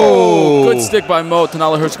 Oh! Good stick by Mo.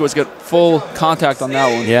 Tanala Herskowitz get full contact on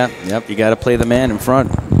that one. Yeah, yep, you got to play the man in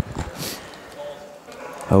front.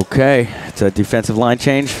 Okay, it's a defensive line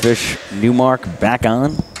change. Fish, Newmark back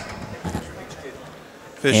on.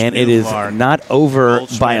 Fish And it is Newmark. not over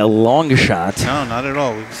Goldschmidt. by a long shot. No, not at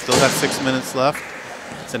all. We've still got 6 minutes left.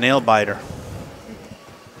 It's a nail biter.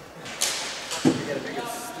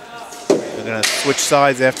 They're going to switch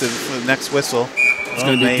sides after the next whistle. It's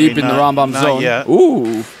going to be deep in the Rambam zone. Not yet.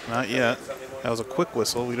 Ooh. Not yet. That was a quick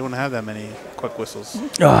whistle. We don't have that many quick whistles.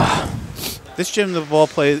 This gym, the ball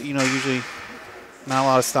plays, usually not a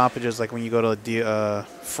lot of stoppages like when you go to the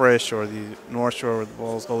Frisch or the North Shore where the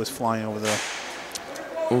ball's always flying over the...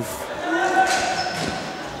 Oof.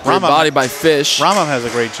 Great body by Fish. Rambam has a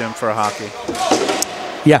great gym for hockey.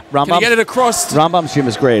 Yeah, Can he get it Rambam, across? Rambam's gym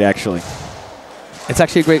is great, actually. It's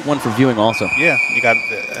actually a great one for viewing also. Yeah, you got,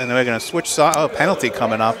 and they're going to switch side. Oh, penalty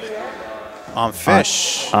coming up on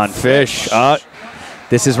Fish. On Fish.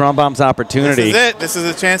 This is Rambam's opportunity. This is it. This is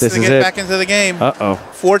a chance This to is get it. back into the game. Uh-oh.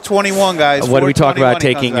 4:21, guys. What do we talk 4:21 about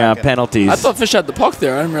he taking comes back in. penalties? I thought Fish had the puck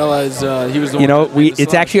there. I didn't realize he was the one. You know, that made the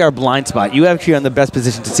it's slide. actually our blind spot. You actually are in the best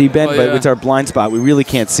position to see, Ben, Oh, but yeah. it's our blind spot. We really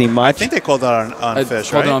can't see I much. think they called that on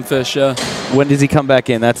Fish, called right? it on Fish, yeah. When does he come back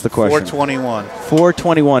in? That's the question. 4:21.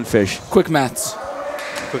 4:21 Fish. Quick maths.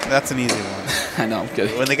 Quick, that's an easy one. I know, I'm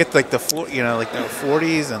kidding. When they get like the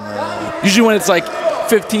 40s and the Usually when it's like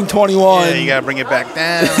 15, 21. yeah, you gotta bring it back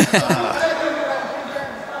down.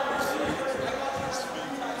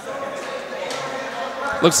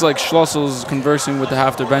 Looks like Schlossel's conversing with the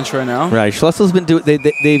HAFTR bench right now. Right. Schlussel's been doing.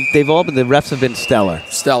 They've all been. The refs have been stellar.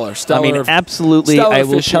 Stellar. I mean, absolutely. stellar I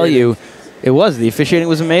will tell you, it was the officiating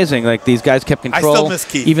was amazing. Like these guys kept control. still miss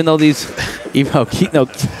Keith. Even though these, even though Keith, no,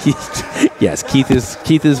 Keith, yes, Keith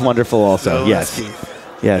is wonderful also. So yes, that's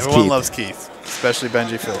Keith. yes, Everyone Keith. loves Keith, especially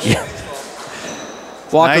Benji Fish. Yeah.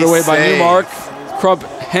 Blocked it Nice away by save. Newmark. Krub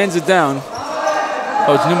hands it down.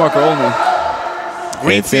 Oh, it's Newmark or Olney.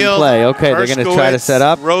 It's in play. Okay, they're going to try to set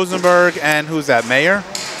up. Rosenberg and who's that? Mayer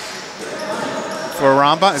for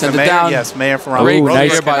Rambam. Is Send it it Mayer? down. Yes, Mayer for Rambam. Great nice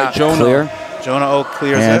clear by cannot- Jonah. Clear. Jonah Oak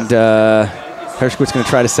clears And it. Hershkowitz going to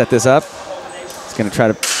try to set this up. He's going to try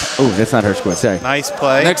to. Oh, that's not Hershkowitz. Sorry. Nice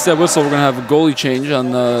play. Next whistle, we're going to have a goalie change on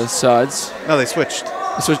the sides. No, they switched.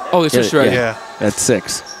 They switched right. Yeah. That's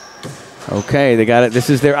 6. Okay, they got it. This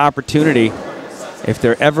is their opportunity, if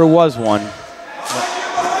there ever was one.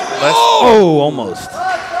 Oh, almost.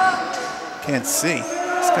 Can't see.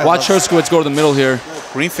 Watch Herskowitz go to the middle here.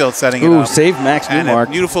 Greenfield setting it Ooh, up. save Max And a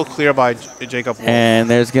Newmark. beautiful clear by Jacob Wolf. And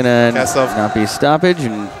there's going to Kasov. not be a stoppage,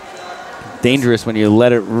 and dangerous when you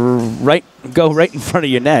let it go right in front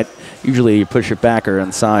of your net. Usually you push it back or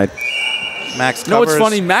inside. Max You know what's covers,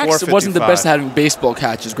 funny? Max 455. wasn't the best at having baseball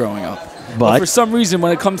catches growing up. But But for some reason,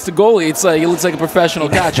 when it comes to goalie, it's like it looks like a professional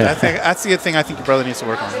catcher. That's the thing I think your brother needs to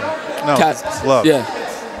work on. No, Cat- it's glove. Yeah.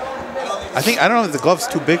 I don't know if the glove's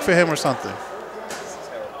too big for him or something.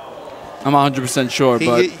 I'm 100% sure,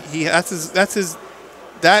 but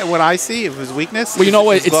That what I see of his weakness. well, you know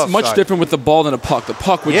what? his It's glove much side. different with the ball than a puck. The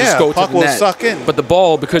puck would Yeah, just go puck to the will net. suck in. But the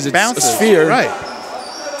ball, because it's Bounces. a sphere, Right.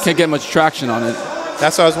 can't get much traction on it.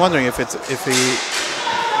 That's what I was wondering if he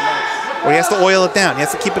has to oil it down. He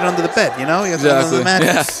has to keep it under the bed. He has to under the Exactly.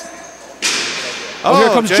 mattress. Oh, here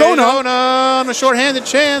comes Jay Jonah. on a shorthanded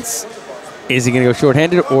chance. is he going to go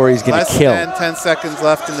shorthanded or he's going to Less kill? than 10 seconds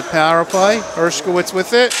left in the power play. Hershkowitz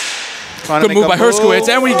with it. Trying to Good make move by a Herskowitz,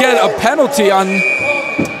 and we get a penalty on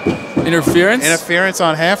interference. Interference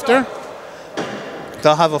on HAFTR.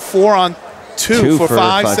 They'll have a 4-on-2 for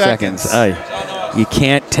 5 seconds. Aye. You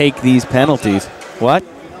can't take these penalties. What?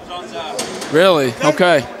 Really?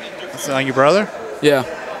 Okay. That's on your brother. Yeah.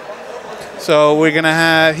 So we're gonna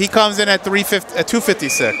have. He comes in at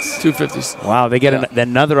 2:56. 250s. Wow, they get Yeah.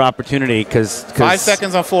 another opportunity because 5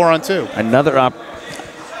 seconds on 4-on-2. another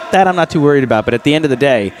that I'm not too worried about. But at the end of the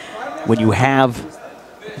day, when you have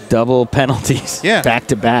double penalties back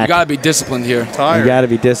to back, You got to be disciplined here. you Tired. got to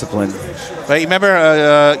be disciplined. But you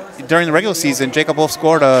remember during the regular season, Jacob Wolf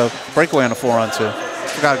scored a breakaway on a 4-on-2.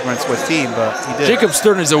 Forgot against what team, but he did. Jacob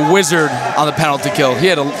Stern is a wizard on the penalty kill. He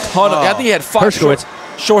had a ton of. I think he had 5 Herskowitz.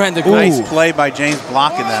 short-handed Nice goals. play by James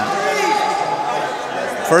blocking that.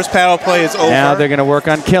 First power play is over. Now they're going to work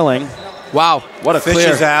on killing. Wow, what a Fish clear.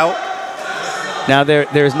 is out. Now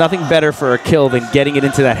there's nothing better for a kill than getting it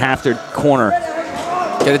into that HAFTR corner.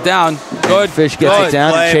 Get it down. Good. Fish gets Good it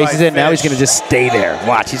down and play chases by it. Now he's Fish. going to just stay there.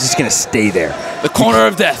 Watch, he's just going to stay there. The corner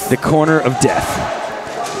of death. The corner of death.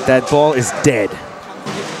 That ball is dead.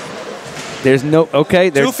 There's no, okay,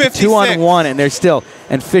 they're 256. 2-on-1, and they're still,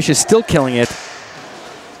 and Fish is still killing it.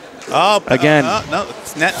 Oh, Again. no,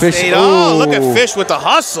 it's net Fish- stayed. Oh, look at ooh. Fish with the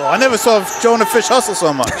hustle. I never saw Jonah Fish hustle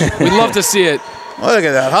so much. We love to see it. Look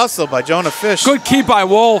at that hustle by Jonah Fish. Good keep by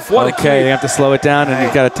Wolf. What a Okay, keep. they have to slow it down, and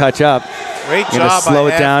you've got to touch up. Great You're going to job slow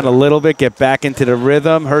by it down a little bit, get back into the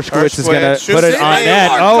rhythm. Hershkowitz is going to Hershkowitz put it shoots on it.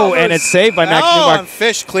 net. Newmark Oh, covers. and it's saved by Max Oh, Newmark. and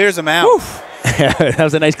Fish clears him out. That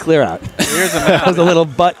was a nice clear out. Clears him That was a out little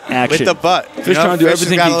butt action. with the butt. Fish trying to do Fish has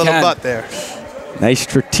everything got he a little can. butt there. Nice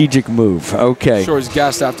strategic move. Okay. Sure, he's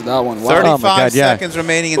gassed after that one. Wow. 35 Oh my God, yeah. seconds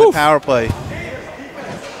remaining in the power play.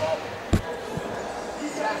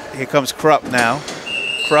 Here comes Krupp now.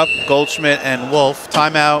 Krupp, Goldschmidt, and Wolf.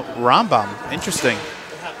 Timeout, Rambam. Interesting.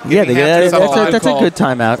 Yeah, Giving Hafter some time. that's a good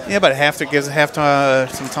timeout. Yeah, but Hafter gives Hafter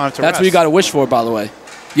some time to That's rest. what you got to wish for, by the way.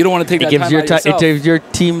 You don't want to take It that gives time your out yourself. it gives your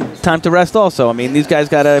team time to rest also. I mean, these guys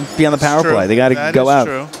got to be on the power True. play. They got to That go is out.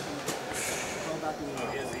 True.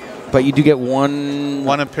 But you do get one.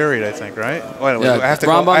 One a period, I think, right? Wait, Yeah, I have to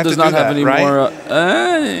go, I Rambam have does to not do have that, any right? more.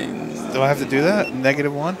 Do I have to do that?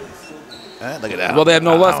 -1? Look at that. Well, they have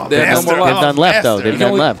no left. They have no more They've left. done left though. They've You, can done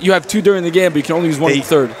only, left. you have 2 during the game, but you can only use 1 in the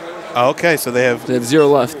third. Oh, okay, so they have. They have 0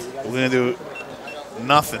 left. We're gonna do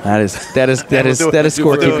nothing. That is We'll do it.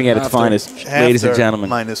 scorekeeping at its After. finest, ladies and Hafter gentlemen.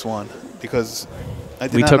 -1 because I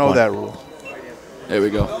did We not took know one. that rule. There we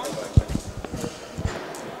go.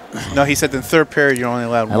 No, he said in third period you're only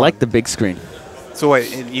allowed I one. like the big screen. So wait,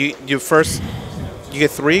 you first you get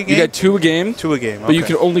 3 a game. You get 2 a game, 2 a game. but you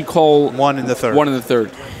okay. can only call 1 in the third. 1 in the third.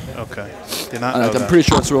 Okay. Did not know I'm that. pretty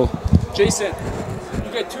sure it's a rule. Jason,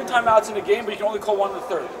 you get 2 timeouts in a game, but you can only call 1 in the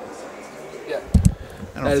third. Yeah.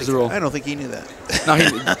 I don't that is think- the rule. I don't think he knew that. No,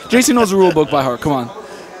 Jason knows the rule book by heart. Come on.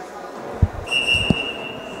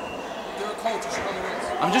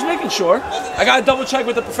 I'm just making sure. I got to double check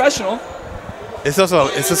with the professional. It's also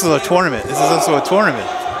a tournament. This is also a tournament.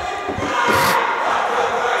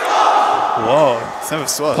 Whoa! Never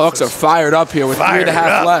saw Hawks are fired up here with Fired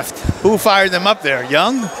 3.5 up. left. Who fired them up there?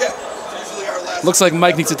 Young? Looks like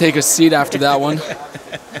Mike needs to take a seat after that one.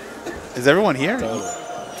 Is everyone here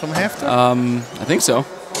from Hafter? I think so.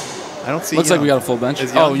 I don't see. Looks Young. like we got a full bench.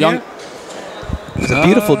 Is Oh, Young. here? It's a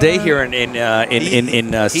beautiful day here in He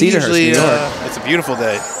Cedarhurst, usually, New York. it's a beautiful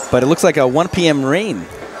day. But it looks like a 1 p.m. rain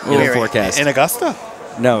in the Here, forecast. in Augusta.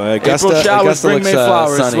 No, Augusta. April showers Augusta bring looks May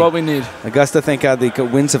flowers. sunny. What we need. Augusta, thank God the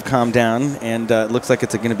winds have calmed down, and it looks like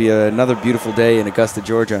it's going to be another beautiful day in Augusta,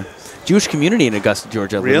 Georgia. Jewish community in Augusta,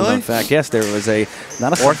 Georgia. little Really? known fact. Yes, there was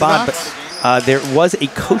not a Orthodox? Chabad, but there was a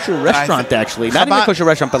kosher restaurant actually. Not even a Chabad- kosher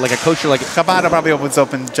restaurant, but like a kosher like. Chabad probably opens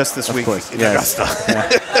open just this week course, in yes. Augusta. Yeah.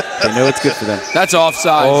 They know it's good for them. That's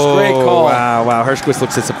offside. Great call. Wow. Hershkowitz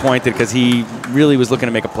looks disappointed because he really was looking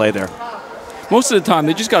to make a play there. Most of the time,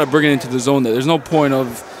 they just got to bring it into the zone there. There's no point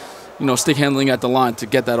of, stick handling at the line to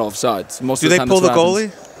get that offside. So most Do of the they time pull the that's what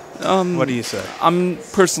goalie? happens. What do you say? I'm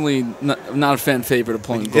personally not a fan favorite of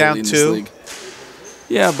pulling the Down goalie in this 2? league.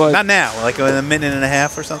 Yeah, but Not now. Like in a minute and a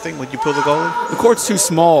half or something. Would you pull the goalie? the court's too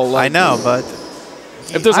small. Like, I know, but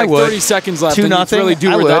If there's I like would. 30 seconds left, 2-0. and it's really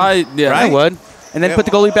do I or would. die. Yeah, I would. And then Yeah. put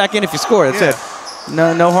the goalie back in if you score. That's Yeah.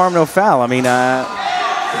 it. No harm, no foul. I mean,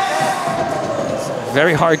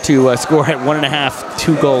 very hard to score at 1.5,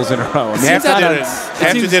 2 goals in a row. I mean, it's not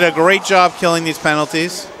Hafter did a great job killing these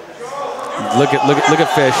penalties. look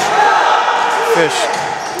at Fish. Fish.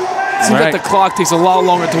 Seems Right. like the clock takes a lot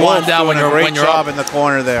longer to wind down when Doing a you're great job up. in the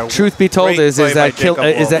corner there. Truth be told, Great is play by that Jacob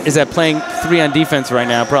Wolf. playing 3 on defense right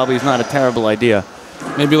now probably is not a terrible idea.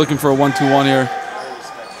 Maybe looking for a 1-2-1 here.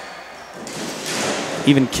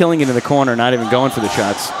 Even killing it in the corner, not even going for the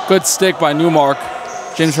shots. Good stick by Newmark.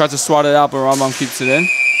 James tries to swat it out, but Rambam keeps it in.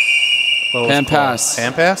 Hand pass.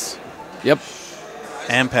 Hand pass? Yep.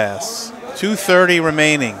 Hand pass. 2:30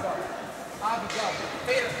 remaining.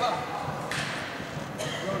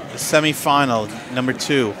 The semifinal, number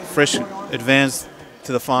 2. Frisch advanced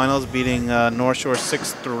to the finals, beating North Shore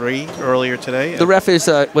 6-3 earlier today. The ref is,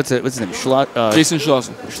 what's his name? Jason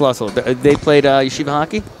Schlossel. Schlossel. They played yeshiva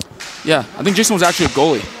hockey? Yeah, I think Jason was actually a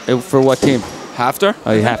goalie. For what team? Hafter?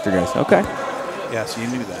 Oh, you have to guys. Okay. Yes, you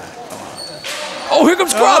knew that. Oh, here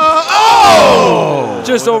comes Crump!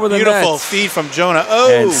 Just over the Beautiful net. feed from Jonah. Oh!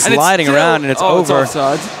 And And it's sliding still- around, and it's oh, over. It's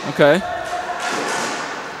offside. Okay.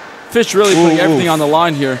 Fish really putting everything on the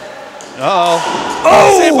line here.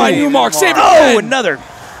 Uh-oh. Saved by Newmark. Saved Oh, again. another.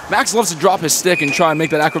 Max loves to drop his stick and try and make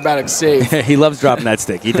that acrobatic save. He loves dropping that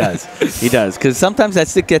stick. He does. He does. Because sometimes that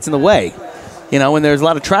stick gets in the way. You know, when there's a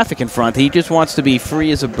lot of traffic in front, he just wants to be free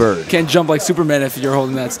as a bird. Can't jump like Superman if you're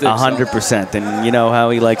holding that stick. 100%, and you know how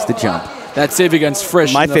he likes to jump. That save against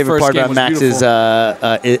Frisch. My in the favorite first part game about was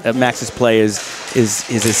Max's play is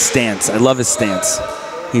his stance. I love his stance.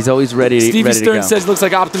 He's always ready to Stevie go. Stern says it looks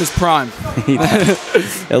like Optimus Prime.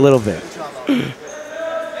 A little bit.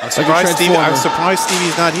 I'm surprised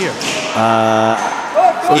Stevie's not here.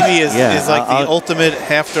 Stevie is like the ultimate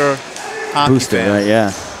HAFTR hockey booster, fan. right?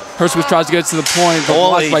 Yeah. Hurstwicz tries to get to the point, but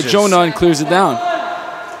All blocked by ages. Jonah and clears it down.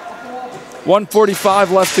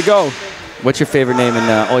 1:45 left to go. What's your favorite name in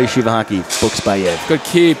all yeshiva hockey? Buxbayev. Good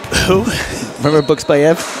keep. Who? Remember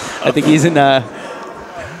Buxbayev? I think he's in.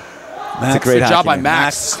 It's a great Good job hockey by name.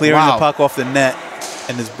 Max. Clearing Wow. the puck off the net,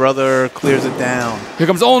 and his brother clears it down. Here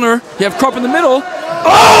comes Olner. You have Krupp in the middle.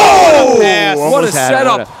 Oh! Pass. What a Almost had it.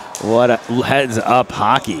 setup. What a heads up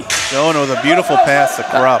hockey. Jonah with a beautiful pass to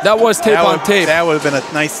Krupp. That was tape on tape. That would have been a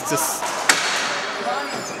nice.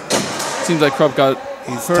 Seems like Krupp got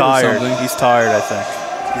He's hurt or tired. something. He's tired, I think.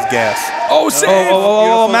 He's gassed. Oh, save!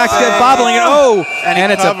 Oh, Max Beautiful got save. bobbling it. Oh, And he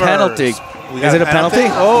and it's covers. a penalty. We Is got it a penalty?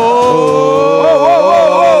 Whoa,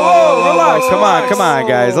 relax, Come on, relax. come on,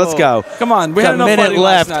 guys. Let's go. Come on, we Got had a enough minute fighting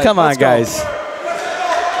left. last night. Come on, Let's go. guys.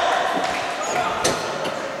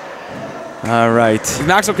 All right. Is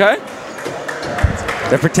Max okay?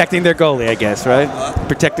 They're protecting their goalie, I guess, right?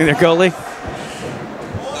 Protecting their goalie.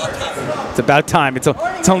 It's about time. It's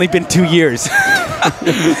only been 2 years.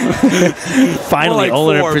 Finally, More like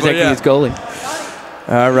Olin 4, protecting but yeah. his goalie.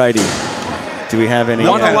 All righty. Do we have any?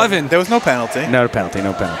 1:11. There was no penalty. No penalty.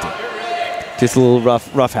 No penalty. Just a little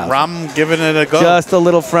rough house. Ram giving it a go. Just a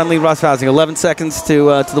little friendly rough housing. 11 seconds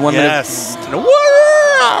to the 1 minute. Yes. To the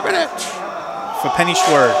 1 minute. For Penny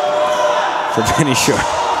Schwerd. For Benny Shore.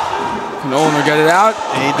 Can Olner get it out?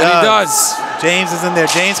 And he And does. he does. James is in there.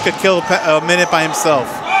 James could kill a minute by himself.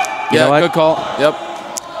 You know Yeah, what? good call. Yep.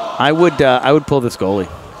 I would pull this goalie.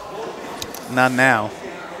 Not now.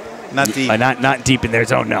 Not deep. Not deep in their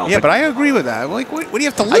zone, no. Yeah, but I agree with that. Like, what do you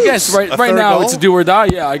have to lose? I guess right A now third it's a goal? do or die.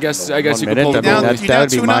 Yeah, I guess you could pull the down- goalie. you're that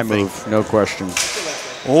would be down my 2-0. move, no question. 1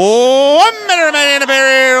 minute remaining in the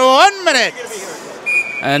period. 1 minute.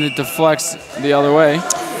 And it deflects the other way.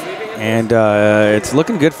 And it's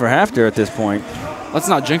looking good for HAFTR at this point. Let's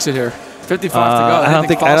not jinx it here. 55 to go. I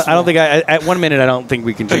don't think at 1 minute I don't think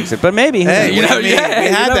we can jinx it, but maybe. Hey, You what know, do you mean? yeah, we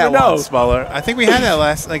you had never that know. once, Muller. I think we had that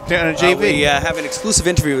last, like during a JV. We have an exclusive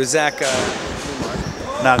interview with Zach. No,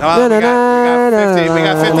 come on. We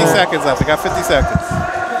got 50 seconds left. We got 50 seconds.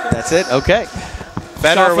 That's it. Okay.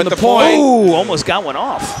 Better from with the the point. Ooh, almost got one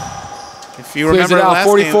off. If you Clears remember it out, last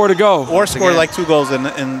 44 game, to go. Or scored like 2 goals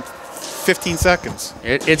in 15 seconds.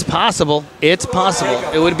 It's possible. It's possible.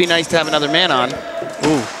 It would be nice to have another man on.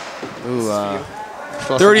 Ooh.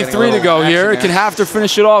 33 to go here. Can HAFTR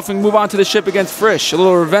finish it off and move on to the ship against Frisch? A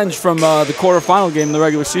little revenge from the quarterfinal game in the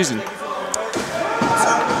regular season.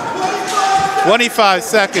 25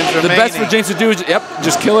 seconds remaining. The best for James to do is,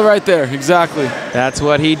 just kill it right there. Exactly. That's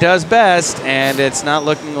what he does best, and it's not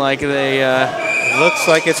looking like they. Looks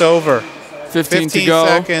like it's over. 15 to go.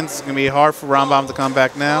 seconds. It's going to be hard for Rambam to come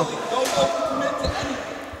back now.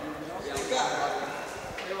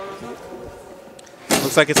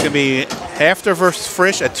 Looks like it's going to be HAFTR versus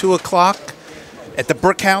Frisch at 2 o'clock at the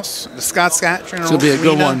Brick House, the Scott Scatchern It's going to be a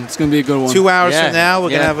good one. It's going to be a good one. 2 hours Yeah, from now, we're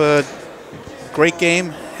going to yeah. have a great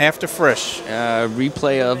game, HAFTR Frisch.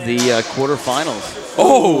 Replay of the quarterfinals.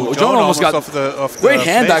 Oh, Jonah almost got off the great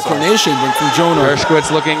hand face-off. coordination from Jonah.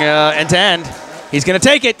 Hershkowitz looking end to end. He's going to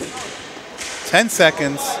take it. 10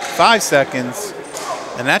 seconds, 5 seconds,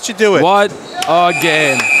 and that should do it. What a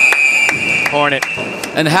game. Hornet.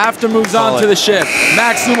 And HAFTR moves on to the ship.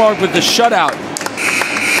 Max Newmark with the shutout. To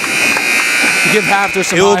give HAFTR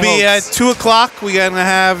some It will high be hopes. at 2 o'clock. We're going to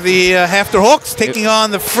have the HAFTR Hawks taking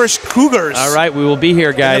on the Frisch Cougars. All right, we will be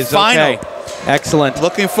here, guys. final. Okay. Excellent.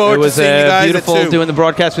 Looking forward it was, to seeing you guys beautiful at 2. doing the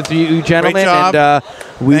broadcast with you gentlemen. job. And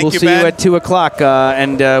we Thank will you, see Ben. you at 2 o'clock.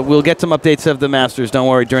 And we'll get some updates of the Masters. Don't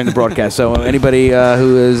worry, during the broadcast. So anybody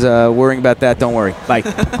who is worrying about that, don't worry. Bye.